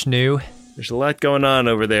so much new. There's a lot going on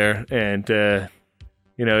over there, and it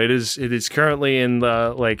is currently in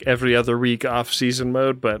like every other week off-season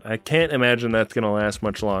mode, but I can't imagine that's going to last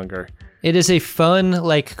much longer. It is a fun,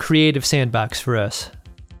 like, creative sandbox for us.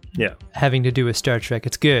 Yeah. Having to do with Star Trek.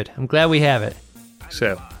 It's good. I'm glad we have it.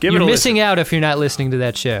 So, You're missing out if you're not listening to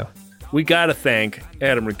that show. We got to thank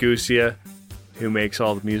Adam Ragusia, who makes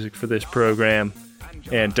all the music for this program,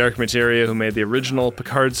 and Dark Materia, who made the original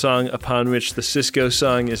Picard song upon which the Cisco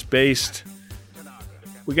song is based.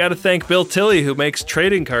 We got to thank Bill Tilley, who makes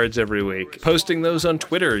trading cards every week, posting those on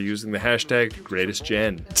Twitter using the hashtag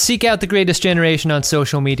GreatestGen. Seek out The Greatest Generation on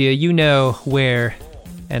social media. You know where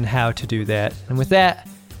and how to do that. And with that,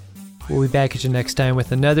 we'll be back at you next time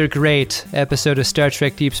with another great episode of Star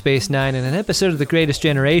Trek Deep Space Nine and an episode of The Greatest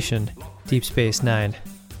Generation, Deep Space Nine.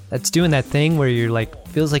 That's doing that thing where you're like,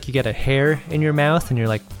 feels like you got a hair in your mouth and you're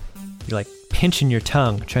like pinching your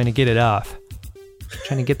tongue, trying to get it off.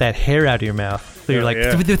 Trying to get that hair out of your mouth. So you're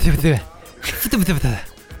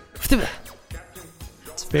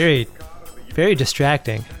It's very, very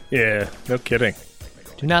distracting. Yeah, no kidding.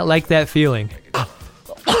 Do not like that feeling. I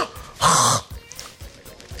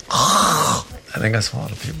think I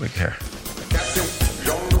swallowed a pubic hair.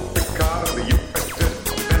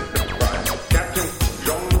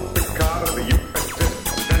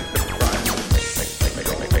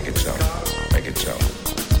 Make it so. Make it so.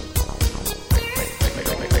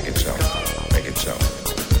 Make it so.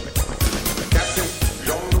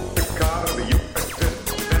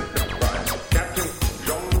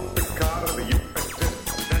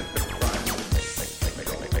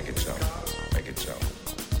 Make it so.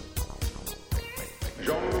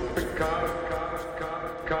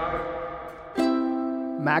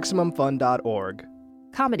 MaximumFun.org.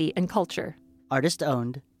 Comedy and culture. Artist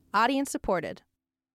owned. Audience supported.